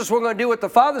Jesus was going to do what the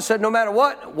Father said no matter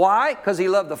what? Why? Because He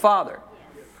loved the Father.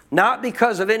 Not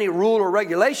because of any rule or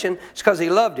regulation. It's because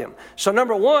He loved Him. So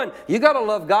number one, you got to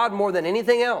love God more than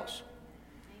anything else.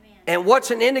 And what's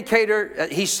an indicator?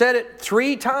 He said it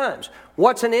 3 times.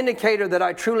 What's an indicator that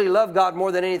I truly love God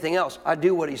more than anything else? I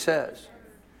do what He says.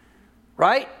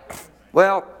 Right?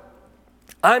 Well,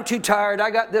 I'm too tired.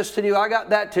 I got this to do. I got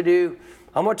that to do.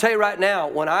 I'm going to tell you right now,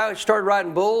 when I started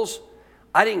riding bulls,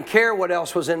 I didn't care what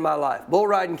else was in my life. Bull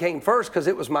riding came first because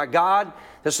it was my God.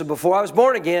 This was before I was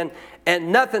born again,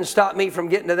 and nothing stopped me from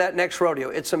getting to that next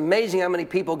rodeo. It's amazing how many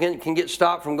people can get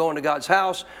stopped from going to God's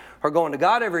house or going to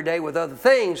God every day with other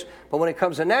things, but when it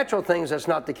comes to natural things, that's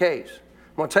not the case.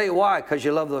 I'm going to tell you why, because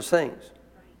you love those things.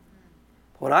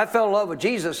 When I fell in love with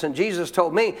Jesus, and Jesus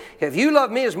told me, if you love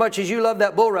me as much as you love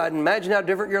that bull riding, imagine how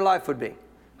different your life would be.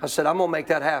 I said, I'm going to make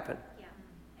that happen.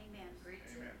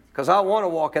 Because I want to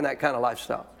walk in that kind of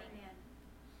lifestyle.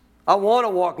 I want to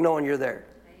walk knowing you're there.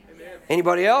 Amen.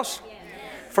 Anybody else?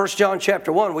 Yes. 1 John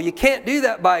chapter 1. Well, you can't do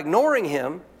that by ignoring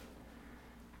Him.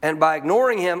 And by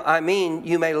ignoring Him, I mean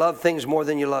you may love things more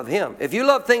than you love Him. If you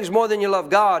love things more than you love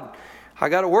God, I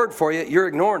got a word for you. You're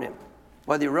ignoring Him,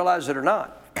 whether you realize it or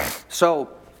not.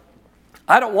 So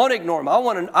I don't want to ignore Him. I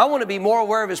want to be more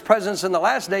aware of His presence in the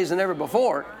last days than ever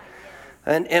before.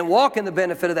 And walk in the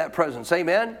benefit of that presence.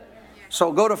 Amen?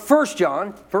 So go to 1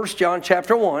 John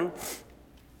chapter 1.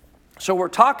 So we're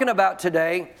talking about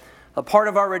today a part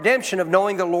of our redemption of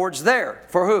knowing the Lord's there.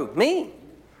 For who? Me.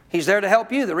 He's there to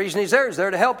help you. The reason He's there is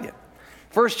there to help you.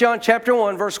 1 John chapter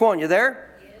 1, verse 1. You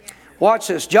there? Watch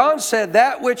this. John said,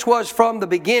 that which was from the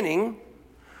beginning,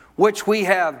 which we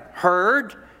have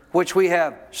heard, which we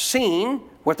have seen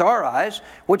with our eyes,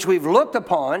 which we've looked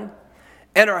upon,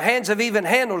 and our hands have even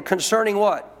handled concerning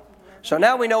what? So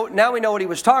now we know what he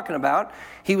was talking about.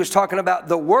 He was talking about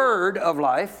the Word of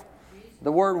life.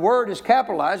 The word is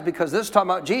capitalized because this is talking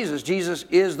about Jesus. Jesus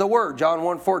is the Word. John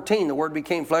 1:14, the Word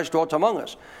became flesh, dwelt among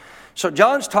us. So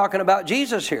John's talking about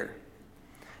Jesus here.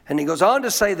 And he goes on to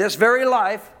say this very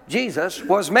life, Jesus,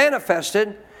 was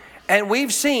manifested, and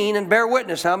we've seen and bear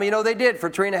witness. How many know they did for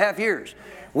 3.5 years?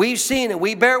 We've seen and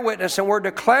we bear witness, and we're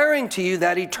declaring to you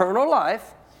that eternal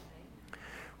life,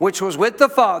 which was with the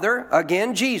Father,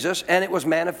 again Jesus, and it was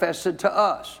manifested to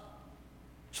us.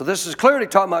 So this is clearly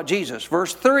talking about Jesus.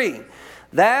 Verse 3,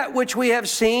 that which we have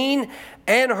seen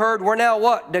and heard, we're now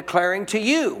what? Declaring to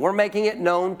you. We're making it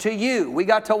known to you. We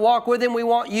got to walk with Him, we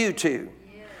want you to.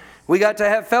 Yes. We got to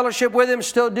have fellowship with Him,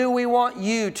 still do, we want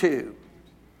you to.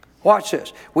 Watch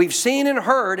this. We've seen and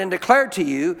heard and declared to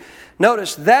you.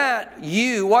 Notice that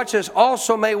you, watch this,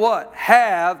 also may what?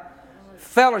 Have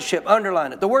fellowship,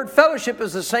 underline it. The word fellowship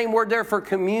is the same word there for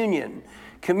communion.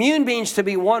 Commune means to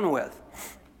be one with.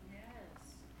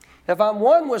 If I'm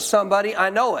one with somebody, I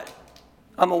know it.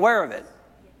 I'm aware of it.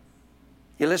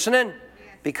 You listening?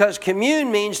 Because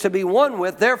commune means to be one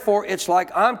with. Therefore, it's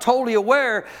like I'm totally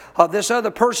aware of this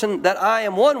other person that I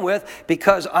am one with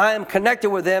because I am connected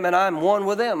with them and I'm one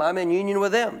with them. I'm in union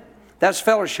with them. That's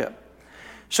fellowship.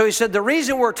 So he said, the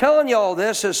reason we're telling you all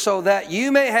this is so that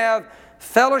you may have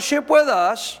fellowship with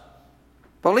us.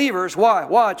 Believers, why?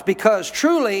 Watch, because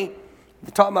truly,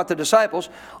 talking about the disciples,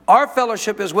 our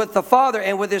fellowship is with the Father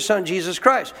and with His Son, Jesus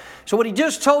Christ. So what He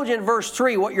just told you in verse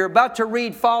 3, what you're about to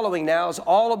read following now is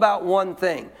all about one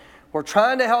thing. We're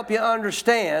trying to help you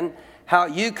understand how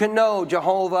you can know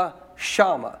Jehovah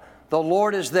Shammah. The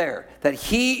Lord is there. That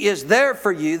He is there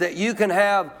for you, that you can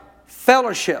have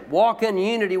fellowship, walk in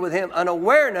unity with Him, an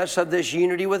awareness of this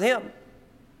unity with Him.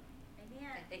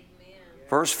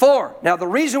 Verse 4. Now the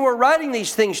reason we're writing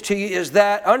these things to you is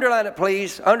that, underline it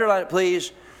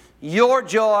please, your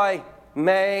joy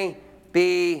may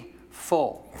be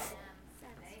full.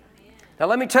 Now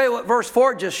let me tell you what verse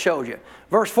 4 just showed you.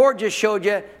 Verse 4 just showed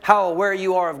you how aware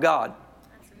you are of God.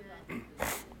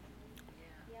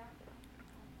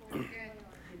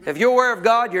 If you're aware of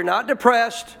God, you're not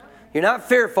depressed, you're not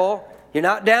fearful, you're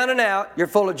not down and out, you're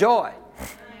full of joy.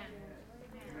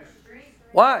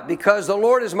 Why? Because the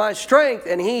Lord is my strength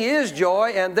and He is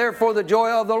joy, and therefore the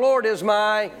joy of the Lord is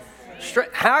my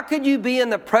strength. How could you be in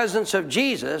the presence of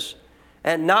Jesus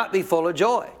and not be full of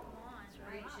joy?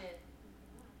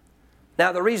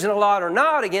 Now the reason a lot are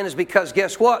not, again, is because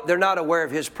guess what? They're not aware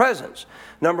of His presence.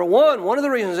 Number one of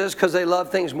the reasons is because they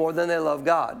love things more than they love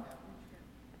God.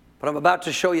 But I'm about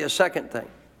to show you a second thing.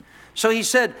 So he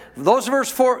said, those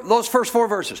first 4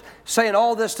 verses, saying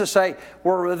all this to say,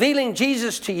 we're revealing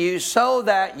Jesus to you so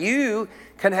that you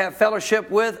can have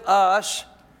fellowship with us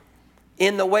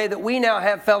in the way that we now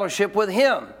have fellowship with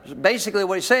Him. Basically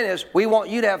what he's saying is, we want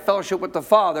you to have fellowship with the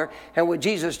Father and with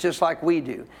Jesus just like we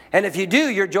do. And if you do,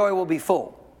 your joy will be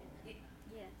full. Yes.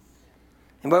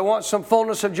 Anybody want some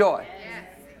fullness of joy? Yes.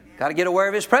 Got to get aware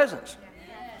of His presence.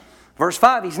 Yes. Verse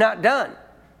 5, he's not done.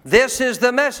 This is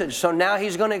the message. So now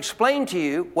he's going to explain to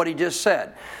you what he just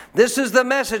said. This is the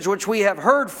message which we have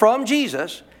heard from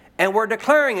Jesus, and we're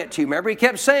declaring it to you. Remember, he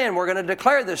kept saying, we're going to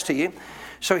declare this to you.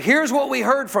 So here's what we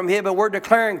heard from Him, and we're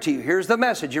declaring to you. Here's the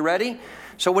message. You ready?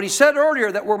 So what he said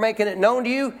earlier, that we're making it known to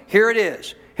you, here it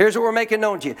is. Here's what we're making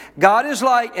known to you. God is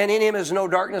light, and in Him is no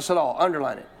darkness at all.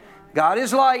 Underline it. God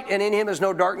is light, and in Him is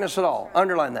no darkness at all.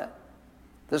 Underline that.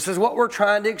 This is what we're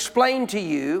trying to explain to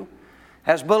you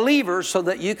as believers, so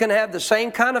that you can have the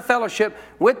same kind of fellowship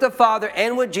with the Father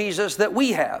and with Jesus that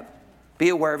we have. Be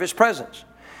aware of His presence.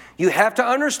 You have to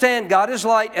understand God is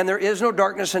light and there is no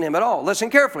darkness in Him at all.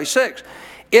 Listen carefully. 6.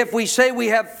 If we say we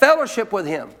have fellowship with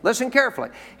Him, listen carefully.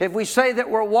 If we say that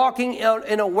we're walking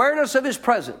in awareness of His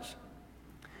presence,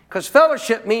 because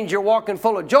fellowship means you're walking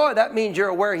full of joy. That means you're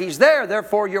aware He's there.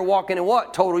 Therefore, you're walking in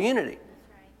what? Total unity.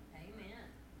 Amen.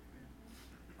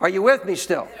 Are you with me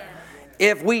still? Yeah.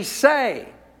 If we say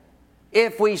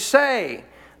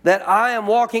that I am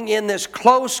walking in this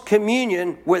close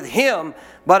communion with Him,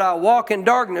 but I walk in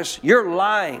darkness, you're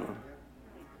lying.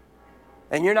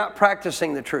 And you're not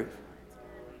practicing the truth.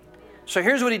 So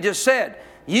here's what he just said.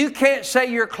 You can't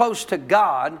say you're close to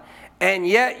God, and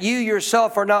yet you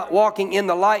yourself are not walking in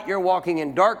the light, you're walking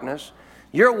in darkness.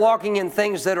 You're walking in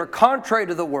things that are contrary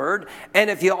to the Word. And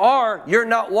if you are, you're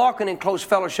not walking in close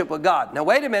fellowship with God. Now,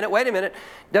 wait a minute.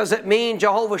 Does it mean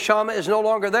Jehovah Shammah is no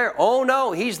longer there? Oh,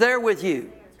 no, He's there with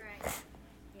you. That's right.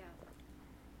 Yeah.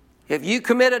 If you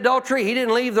commit adultery, He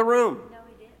didn't leave the room. No,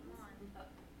 He didn't.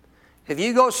 If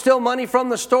you go steal money from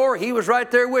the store, He was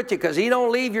right there with you, because He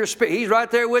don't leave your spirit. He's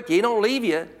right there with you. He don't leave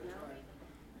you.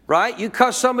 Right? You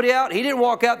cuss somebody out, He didn't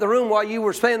walk out the room while you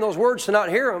were saying those words to not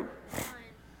hear them.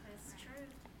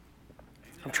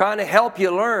 I'm trying to help you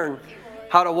learn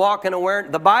how to walk in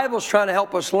awareness. The Bible's trying to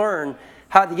help us learn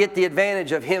how to get the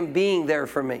advantage of Him being there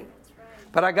for me.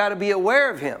 But I got to be aware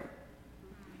of Him.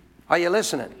 Are you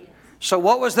listening? So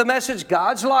what was the message?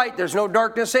 God's light. There's no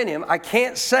darkness in Him. I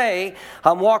can't say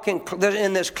I'm walking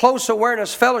in this close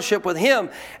awareness fellowship with Him,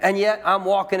 and yet I'm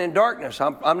walking in darkness.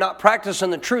 I'm not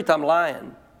practicing the truth. I'm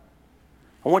lying.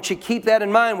 I want you to keep that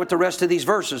in mind with the rest of these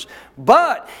verses.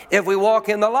 But if we walk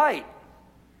in the light,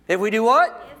 if we do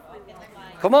what?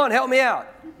 Come on, help me out.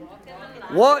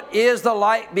 What is the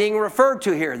light being referred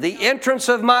to here? The entrance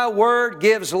of my word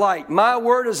gives light. My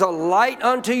word is a light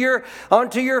unto your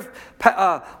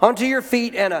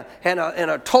feet and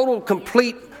a total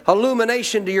complete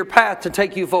illumination to your path to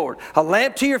take you forward. A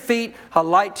lamp to your feet, a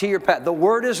light to your path. The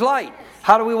word is light.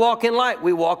 How do we walk in light?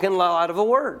 We walk in light of the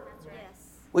word.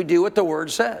 We do what the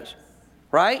word says.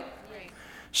 Right?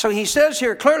 So he says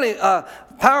here clearly,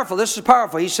 powerful. This is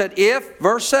powerful. He said, if,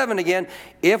 verse 7 again,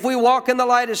 if we walk in the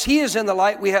light as He is in the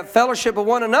light, we have fellowship with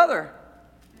one another.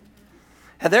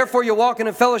 And therefore you're walking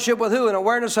in fellowship with who? In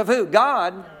awareness of who?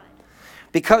 God.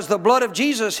 Because the blood of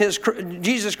Jesus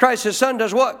Christ, His Son,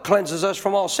 does what? Cleanses us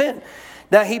from all sin.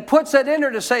 Now he puts that in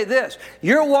there to say this.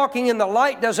 You're walking in the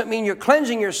light doesn't mean you're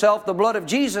cleansing yourself. The blood of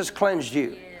Jesus cleansed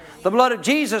you. The blood of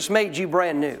Jesus made you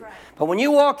brand new. But when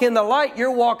you walk in the light,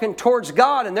 you're walking towards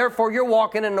God, and therefore you're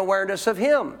walking in awareness of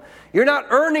Him. You're not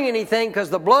earning anything because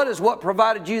the blood is what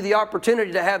provided you the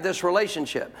opportunity to have this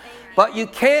relationship. But you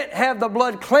can't have the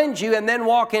blood cleanse you and then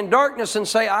walk in darkness and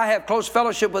say, I have close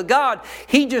fellowship with God.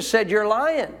 He just said you're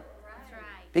lying.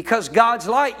 Because God's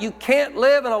light, you can't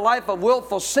live in a life of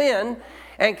willful sin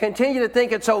and continue to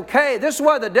think it's okay. This is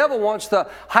why the devil wants the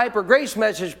hyper grace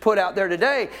message put out there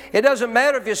today. It doesn't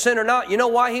matter if you sin or not. You know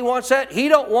why he wants that? He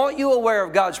don't want you aware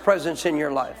of God's presence in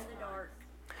your life.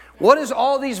 What is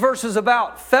all these verses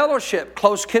about? Fellowship,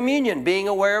 close communion, being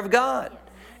aware of God.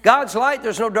 God's light,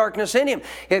 there's no darkness in Him.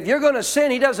 If you're going to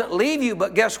sin, He doesn't leave you,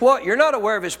 but guess what? You're not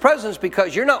aware of His presence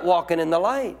because you're not walking in the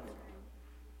light.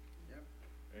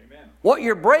 What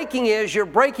you're breaking is you're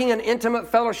breaking an intimate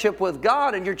fellowship with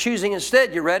God, and you're choosing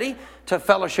instead, you ready, to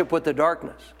fellowship with the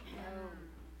darkness.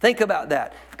 Think about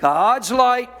that. God's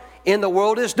light in the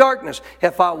world is darkness.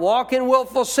 If I walk in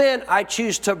willful sin, I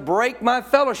choose to break my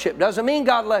fellowship. Doesn't mean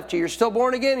God left you. You're still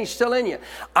born again. He's still in you.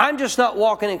 I'm just not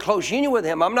walking in close union with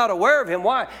Him. I'm not aware of Him.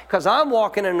 Why? Because I'm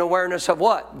walking in awareness of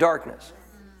what? Darkness.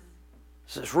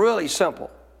 This is really simple.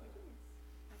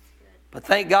 But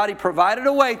thank God He provided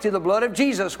a way through the blood of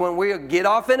Jesus when we get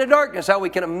off into darkness, how we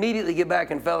can immediately get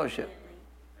back in fellowship.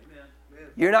 Amen.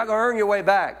 You're not going to earn your way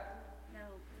back. No.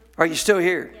 Are you still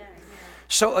here? Yeah.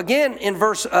 So again, in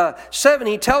verse 7,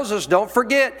 He tells us, don't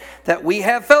forget that we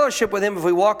have fellowship with Him if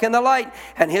we walk in the light,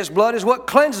 and His blood is what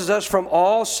cleanses us from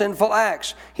all sinful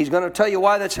acts. He's going to tell you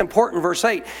why that's important. Verse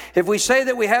 8, if we say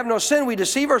that we have no sin, we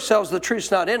deceive ourselves, the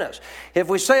truth's not in us. If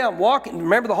we say I'm walking,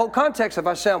 remember the whole context, if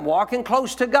I say I'm walking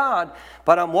close to God,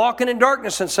 but I'm walking in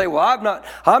darkness and say, well,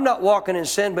 I'm not walking in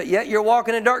sin, but yet you're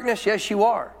walking in darkness, yes you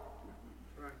are.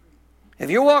 If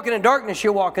you're walking in darkness,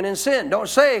 you're walking in sin. Don't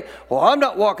say, well, I'm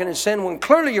not walking in sin, when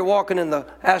clearly you're walking in the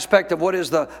aspect of what is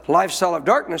the lifestyle of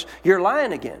darkness. You're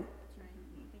lying again.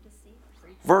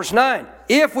 Verse 9,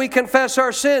 if we confess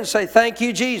our sins, say, thank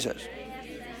you, Jesus.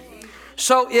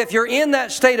 So if you're in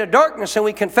that state of darkness and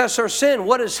we confess our sin,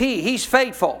 what is He? He's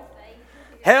faithful.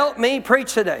 Help me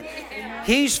preach today.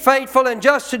 He's faithful and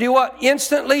just to do what?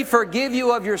 Instantly forgive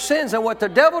you of your sins. And what the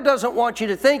devil doesn't want you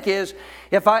to think is,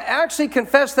 if I actually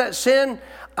confess that sin,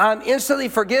 I'm instantly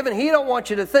forgiven. He don't want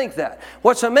you to think that.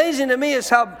 What's amazing to me is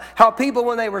how people,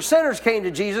 when they were sinners, came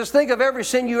to Jesus. Think of every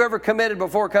sin you ever committed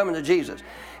before coming to Jesus.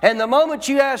 And the moment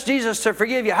you asked Jesus to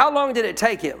forgive you, how long did it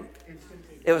take Him?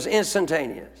 It was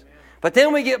instantaneous. But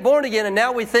then we get born again, and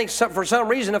now we think for some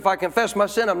reason, if I confess my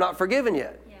sin, I'm not forgiven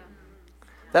yet.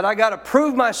 That I got to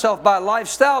prove myself by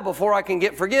lifestyle before I can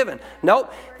get forgiven.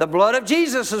 Nope. The blood of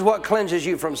Jesus is what cleanses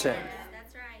you from sin.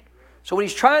 That's right. So what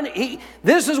He's trying to,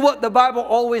 this is what the Bible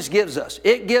always gives us.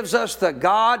 It gives us the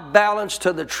God balance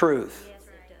to the truth. Yes,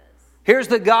 it does. Here's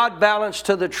the God balance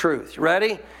to the truth.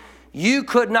 Ready? You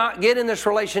could not get in this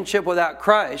relationship without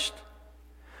Christ.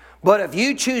 But if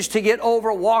you choose to get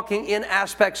over walking in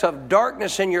aspects of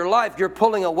darkness in your life, you're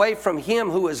pulling away from Him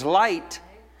who is light.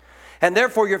 And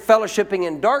therefore, you're fellowshipping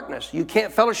in darkness. You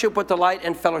can't fellowship with the light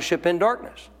and fellowship in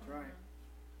darkness.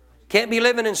 Can't be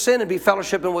living in sin and be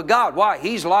fellowshipping with God. Why?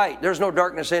 He's light. There's no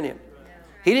darkness in Him.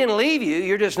 He didn't leave you.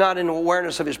 You're just not in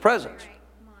awareness of His presence.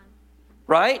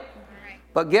 Right?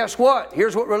 But guess what?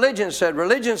 Here's what religion said.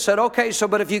 Religion said, okay,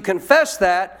 but if you confess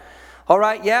that, all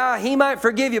right, yeah, He might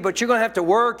forgive you, but you're going to have to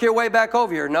work your way back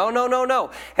over here. No, no, no,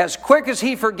 no. As quick as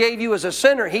He forgave you as a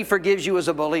sinner, He forgives you as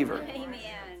a believer. Amen.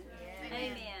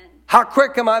 How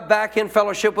quick am I back in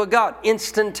fellowship with God?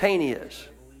 Instantaneous.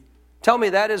 Tell me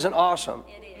that isn't awesome.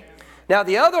 It is. Now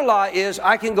the other lie is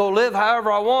I can go live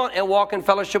however I want and walk in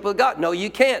fellowship with God. No, you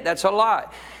can't. That's a lie.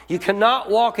 You cannot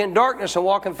walk in darkness and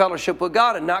walk in fellowship with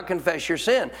God and not confess your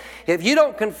sin. If you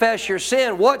don't confess your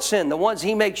sin, what sin? The ones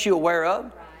He makes you aware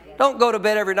of. Don't go to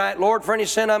bed every night, Lord, for any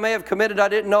sin I may have committed I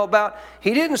didn't know about.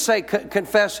 He didn't say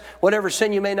confess whatever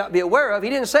sin you may not be aware of. He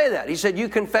didn't say that. He said you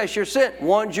confess your sin,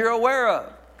 ones you're aware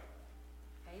of.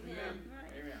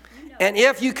 And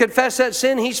if you confess that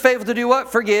sin, He's faithful to do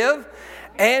what? Forgive.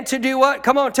 And to do what?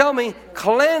 Come on, tell me.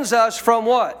 Cleanse us from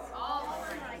what?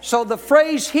 So the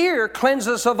phrase here, cleanse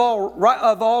us of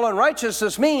all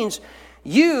unrighteousness, means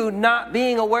you not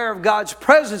being aware of God's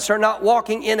presence or not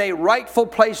walking in a rightful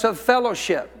place of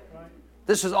fellowship.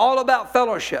 This is all about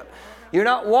fellowship. You're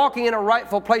not walking in a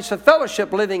rightful place of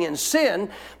fellowship living in sin,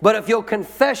 but if you'll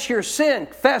confess your sin,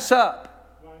 fess up.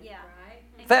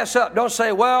 Fess up. Don't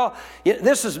say, well,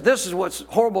 this is what's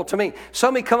horrible to me.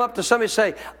 Somebody come up to somebody and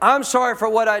say, I'm sorry for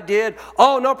what I did.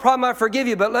 Oh, no problem, I forgive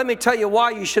you, but let me tell you why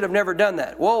you should have never done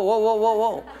that. Whoa, whoa, whoa, whoa,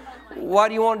 whoa. Why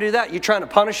do you want to do that? You're trying to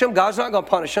punish him? God's not going to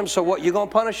punish him, so what, you going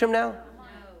to punish him now?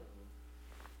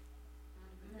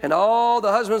 And all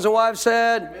the husbands and wives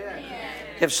said, amen.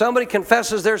 If somebody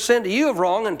confesses their sin to you of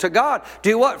wrong and to God,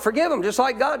 do what? Forgive them just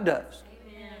like God does.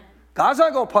 Amen. God's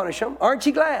not going to punish them. Aren't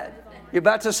you glad? You're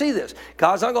about to see this.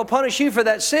 God's not going to punish you for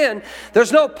that sin.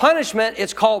 There's no punishment.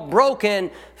 It's called broken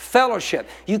fellowship.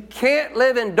 You can't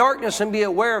live in darkness and be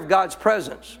aware of God's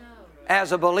presence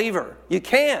as a believer. You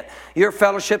can't. You're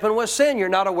fellowshipping with sin. You're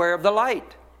not aware of the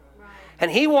light. And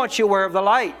He wants you aware of the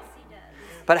light.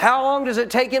 But how long does it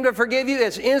take Him to forgive you?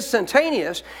 It's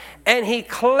instantaneous. And He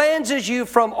cleanses you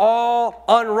from all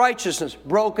unrighteousness.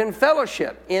 Broken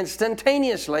fellowship.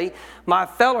 Instantaneously, my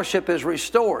fellowship is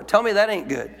restored. Tell me that ain't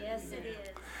good. Yes, it is.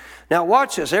 Now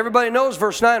watch this. Everybody knows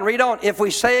verse 9. Read on. If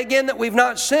we say again that we've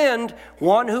not sinned,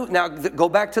 one who... Now go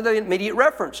back to the immediate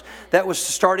reference that was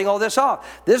starting all this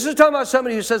off. This is talking about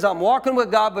somebody who says, I'm walking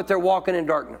with God, but they're walking in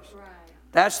darkness. Right.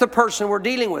 That's the person we're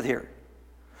dealing with here.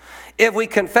 If we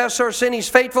confess our sin, He's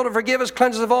faithful to forgive us,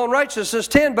 cleanse us of all unrighteousness.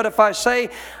 10. But if I say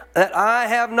that I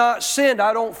have not sinned,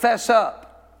 I don't fess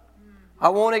up. I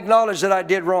won't acknowledge that I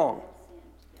did wrong.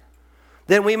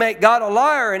 Then we make God a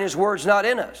liar and His word's not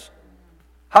in us.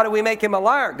 How do we make Him a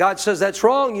liar? God says that's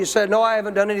wrong. You said, no, I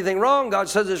haven't done anything wrong. God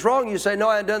says it's wrong. You say, no,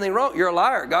 I haven't done anything wrong. You're a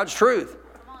liar. God's truth.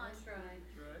 Come on, that's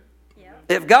right. Yeah.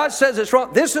 If God says it's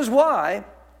wrong, this is why,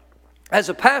 as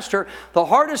a pastor, the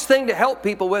hardest thing to help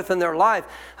people with in their life,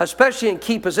 especially in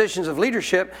key positions of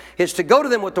leadership, is to go to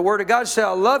them with the Word of God. Say,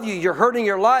 I love you. You're hurting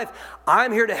your life.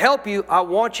 I'm here to help you. I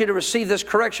want you to receive this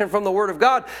correction from the Word of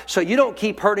God so you don't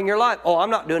keep hurting your life. Oh, I'm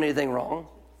not doing anything wrong.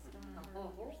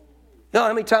 You know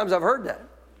how many times I've heard that?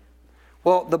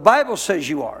 Well, the Bible says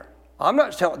you are. I'm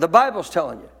not telling. The Bible's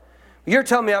telling you. You're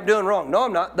telling me I'm doing wrong. No,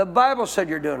 I'm not. The Bible said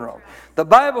you're doing wrong. The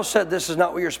Bible said this is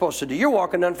not what you're supposed to do. You're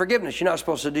walking in unforgiveness. You're not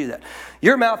supposed to do that.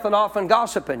 You're mouthing off and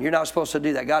gossiping. You're not supposed to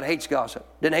do that. God hates gossip.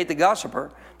 Didn't hate the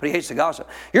gossiper, but He hates the gossip.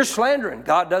 You're slandering.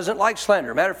 God doesn't like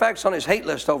slander. Matter of fact, it's on His hate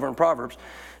list over in Proverbs.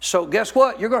 So guess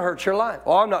what? You're going to hurt your life.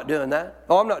 Oh, I'm not doing that.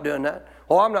 Oh, I'm not doing that.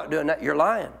 Oh, I'm not doing that. You're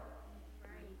lying.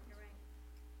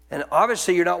 And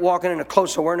obviously you're not walking in a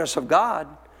close awareness of God,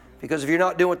 because if you're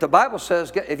not doing what the Bible says,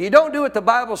 if you don't do what the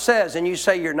Bible says and you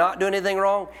say you're not doing anything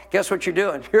wrong, guess what you're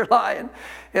doing? You're lying.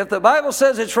 If the Bible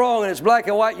says it's wrong and it's black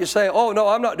and white, you say, oh no,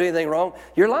 I'm not doing anything wrong,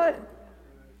 you're lying.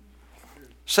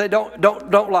 Say don't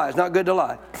lie. It's not good to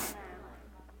lie.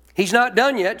 He's not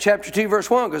done yet, chapter 2, verse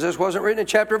 1, because this wasn't written in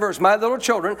chapter verse. My little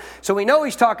children. So we know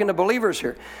he's talking to believers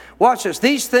here. Watch this.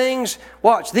 These things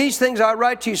I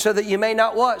write to you so that you may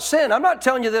not what? Sin. I'm not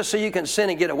telling you this so you can sin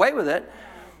and get away with it.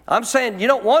 I'm saying you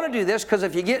don't want to do this, because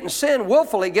if you get in sin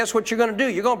willfully, guess what you're going to do?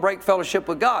 You're going to break fellowship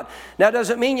with God. Now, does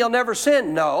it mean you'll never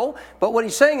sin? No. But what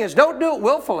he's saying is don't do it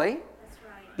willfully.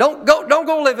 Don't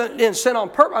go live in sin on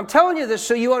purpose. I'm telling you this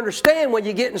so you understand when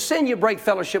you get in sin, you break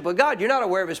fellowship with God. You're not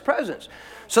aware of His presence.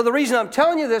 So the reason I'm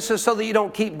telling you this is so that you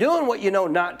don't keep doing what you know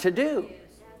not to do.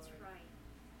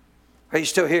 Are you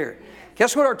still here?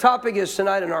 Guess what our topic is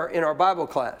tonight in our Bible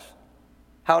class?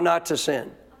 How not to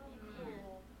sin.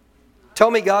 Tell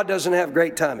me God doesn't have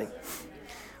great timing.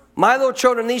 My little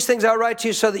children, these things I write to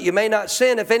you so that you may not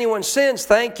sin. If anyone sins,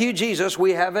 thank you, Jesus,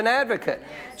 we have an advocate.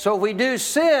 So if we do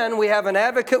sin, we have an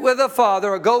advocate with the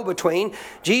Father, a go-between,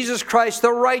 Jesus Christ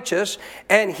the righteous,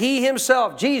 and He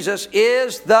Himself, Jesus,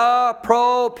 is the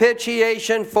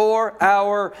propitiation for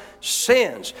our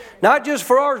sins. Not just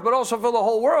for ours, but also for the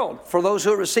whole world, for those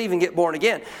who receive and get born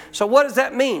again. So what does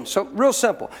that mean? So real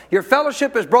simple. Your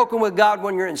fellowship is broken with God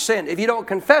when you're in sin. If you don't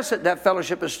confess it, that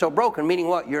fellowship is still broken, meaning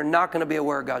what? You're not going to be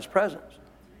aware of God's presence.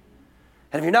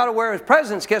 And if you're not aware of His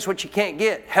presence, guess what you can't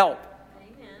get? Help.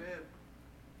 Amen.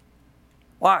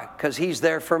 Why? Because He's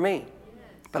there for me.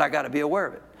 But I got to be aware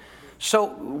of it. So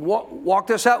walk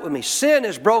this out with me. Sin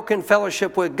is broken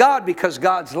fellowship with God because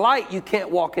God's light. You can't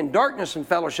walk in darkness and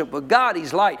fellowship with God.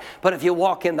 He's light. But if you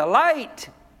walk in the light,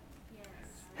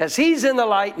 as He's in the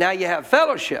light, now you have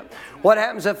fellowship. What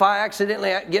happens if I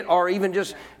accidentally get, or even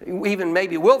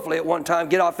maybe willfully at one time,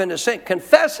 get off into sin?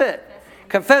 Confess it.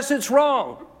 Confess it's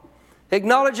wrong.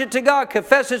 Acknowledge it to God.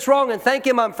 Confess it's wrong and thank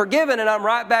Him I'm forgiven, and I'm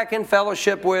right back in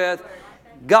fellowship with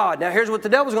God. Now here's what the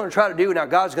devil's going to try to do. Now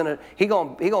God's going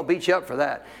to beat you up for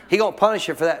that. He's going to punish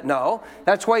you for that. No.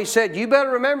 That's why He said, you better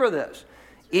remember this.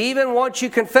 Even once you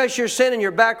confess your sin and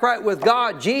you're back right with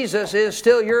God, Jesus is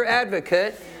still your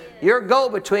advocate, your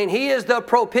go-between. He is the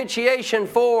propitiation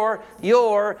for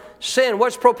your sin.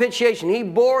 What's propitiation? He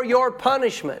bore your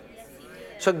punishment.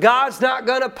 So God's not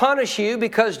going to punish you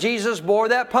because Jesus bore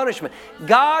that punishment.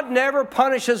 God never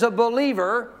punishes a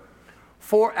believer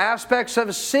for aspects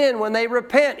of sin when they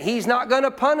repent. He's not going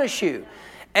to punish you.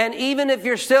 And even if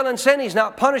you're still in sin, He's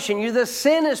not punishing you. The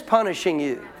sin is punishing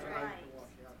you.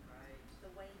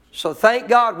 So thank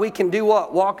God we can do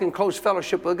what? Walk in close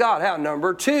fellowship with God. How?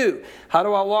 Number 2, how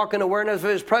do I walk in awareness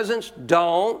of His presence?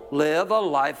 Don't live a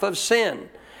life of sin.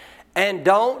 And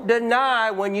don't deny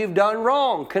when you've done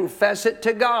wrong. Confess it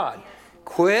to God.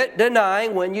 Quit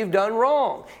denying when you've done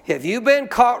wrong. If you've been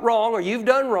caught wrong or you've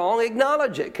done wrong,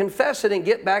 acknowledge it. Confess it and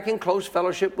get back in close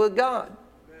fellowship with God.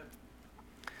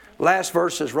 Last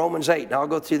verse is Romans 8. Now I'll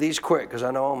go through these quick because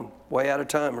I know I'm way out of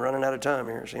time, running out of time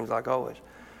here, it seems like always.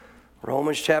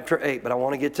 Romans chapter 8, but I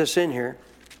want to get this in here.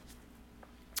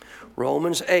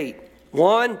 Romans 8.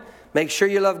 1, make sure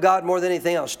you love God more than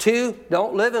anything else. 2,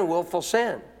 don't live in willful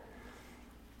sin.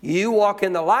 You walk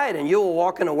in the light and you will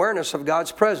walk in awareness of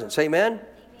God's presence. Amen?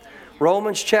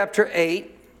 Romans chapter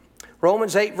 8.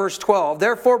 Romans 8 verse 12.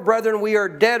 Therefore, brethren, we are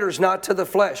debtors not to the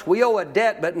flesh. We owe a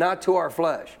debt, but not to our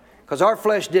flesh. Because our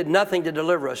flesh did nothing to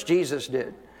deliver us. Jesus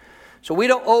did. So we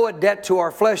don't owe a debt to our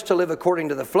flesh to live according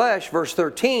to the flesh. Verse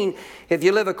 13, if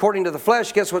you live according to the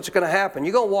flesh, guess what's going to happen?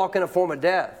 You're going to walk in a form of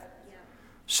death.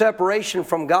 Separation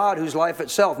from God, who's life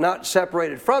itself. Not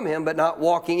separated from Him, but not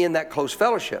walking in that close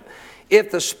fellowship.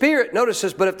 If the Spirit, notice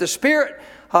this, but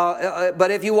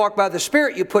if you walk by the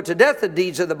Spirit, you put to death the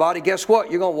deeds of the body, guess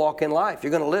what? You're going to walk in life. You're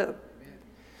going to live.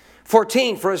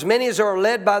 14, for as many as are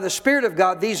led by the Spirit of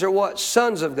God, these are what?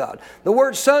 Sons of God. The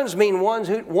word sons mean one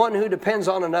who depends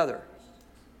on another.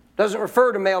 Doesn't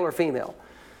refer to male or female.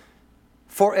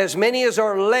 For as many as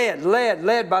are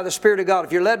led by the Spirit of God.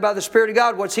 If you're led by the Spirit of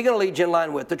God, what's He going to lead you in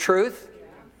line with? The truth.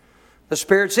 The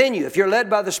Spirit's in you. If you're led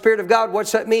by the Spirit of God,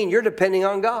 what's that mean? You're depending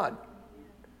on God.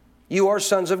 You are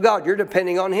sons of God. You're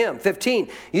depending on Him. 15,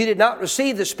 you did not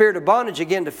receive the spirit of bondage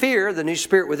again to fear, the new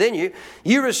spirit within you.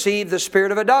 You received the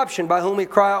spirit of adoption, by whom we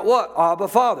cry out what? Abba,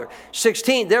 Father.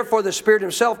 16, therefore the Spirit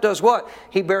Himself does what?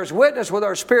 He bears witness with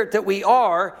our spirit that we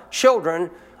are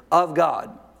children of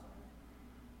God.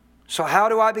 So how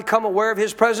do I become aware of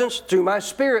His presence? Through my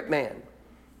spirit man.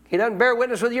 He doesn't bear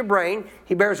witness with your brain.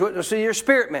 He bears witness with your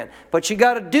spirit man. But you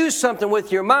got to do something with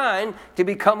your mind to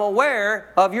become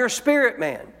aware of your spirit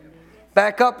man.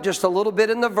 Back up just a little bit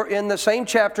in the same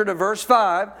chapter to verse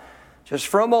 5. Just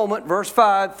for a moment, verse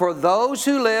 5. For those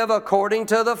who live according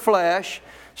to the flesh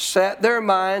set their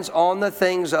minds on the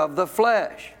things of the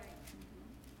flesh.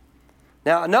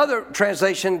 Now another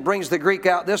translation brings the Greek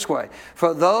out this way.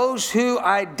 For those who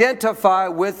identify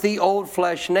with the old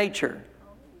flesh nature.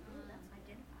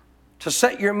 To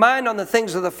set your mind on the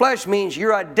things of the flesh means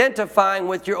you're identifying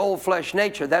with your old flesh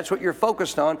nature. That's what you're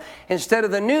focused on instead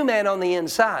of the new man on the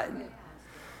inside.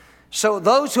 So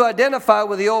those who identify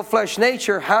with the old flesh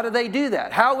nature, how do they do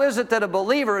that? How is it that a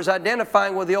believer is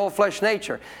identifying with the old flesh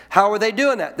nature? How are they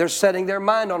doing that? They're setting their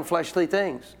mind on fleshly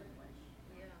things.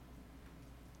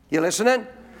 You listening?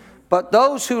 But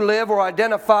those who live or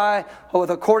identify with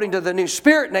according to the new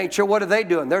spirit nature, what are they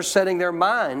doing? They're setting their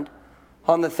mind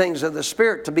on the things of the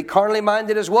Spirit. To be carnally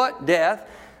minded is what? Death.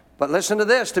 But listen to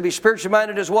this. To be spiritually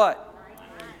minded is what?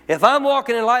 If I'm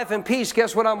walking in life and peace,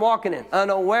 guess what I'm walking in? An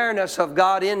awareness of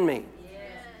God in me.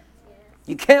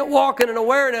 You can't walk in an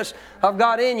awareness of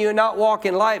God in you and not walk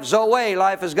in life. Zoe,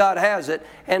 life as God has it,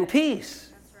 and peace.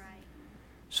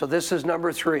 So this is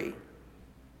number 3.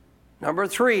 Number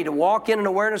 3, to walk in an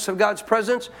awareness of God's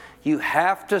presence, you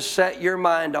have to set your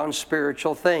mind on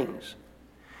spiritual things.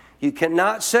 You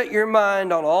cannot set your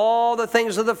mind on all the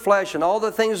things of the flesh and all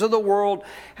the things of the world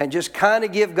and just kind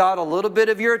of give God a little bit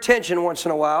of your attention once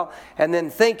in a while and then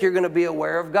think you're going to be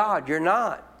aware of God. You're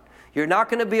not. You're not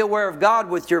going to be aware of God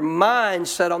with your mind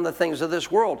set on the things of this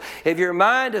world. If your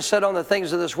mind is set on the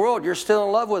things of this world, you're still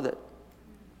in love with it.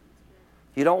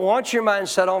 You don't want your mind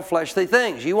set on fleshly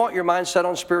things. You want your mind set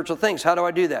on spiritual things. How do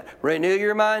I do that? Renew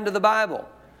your mind to the Bible.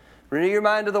 Renew your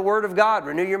mind to the Word of God.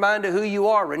 Renew your mind to who you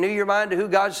are. Renew your mind to who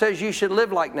God says you should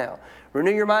live like now.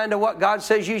 Renew your mind to what God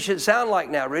says you should sound like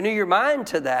now. Renew your mind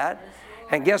to that.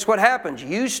 And guess what happens?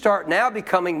 You start now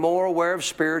becoming more aware of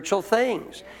spiritual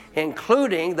things,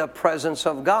 including the presence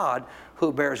of God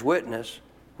who bears witness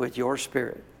with your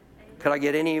spirit. Could I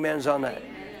get any amens on that?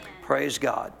 Amen. Praise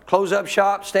God. Close up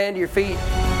shop. Stand to your feet.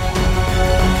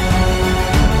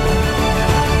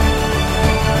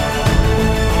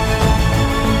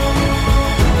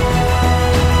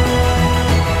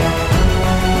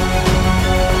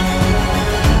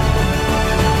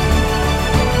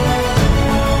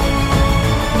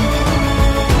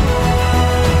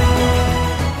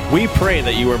 We pray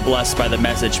that you were blessed by the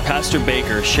message Pastor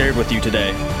Baker shared with you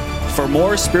today. For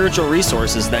more spiritual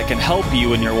resources that can help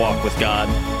you in your walk with God,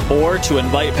 or to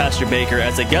invite Pastor Baker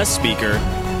as a guest speaker,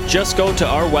 just go to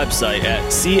our website at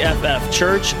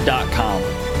cffchurch.com.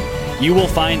 You will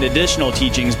find additional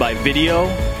teachings by video,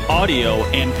 audio,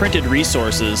 and printed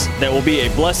resources that will be a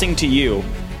blessing to you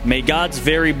May God's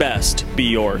very best be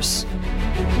yours.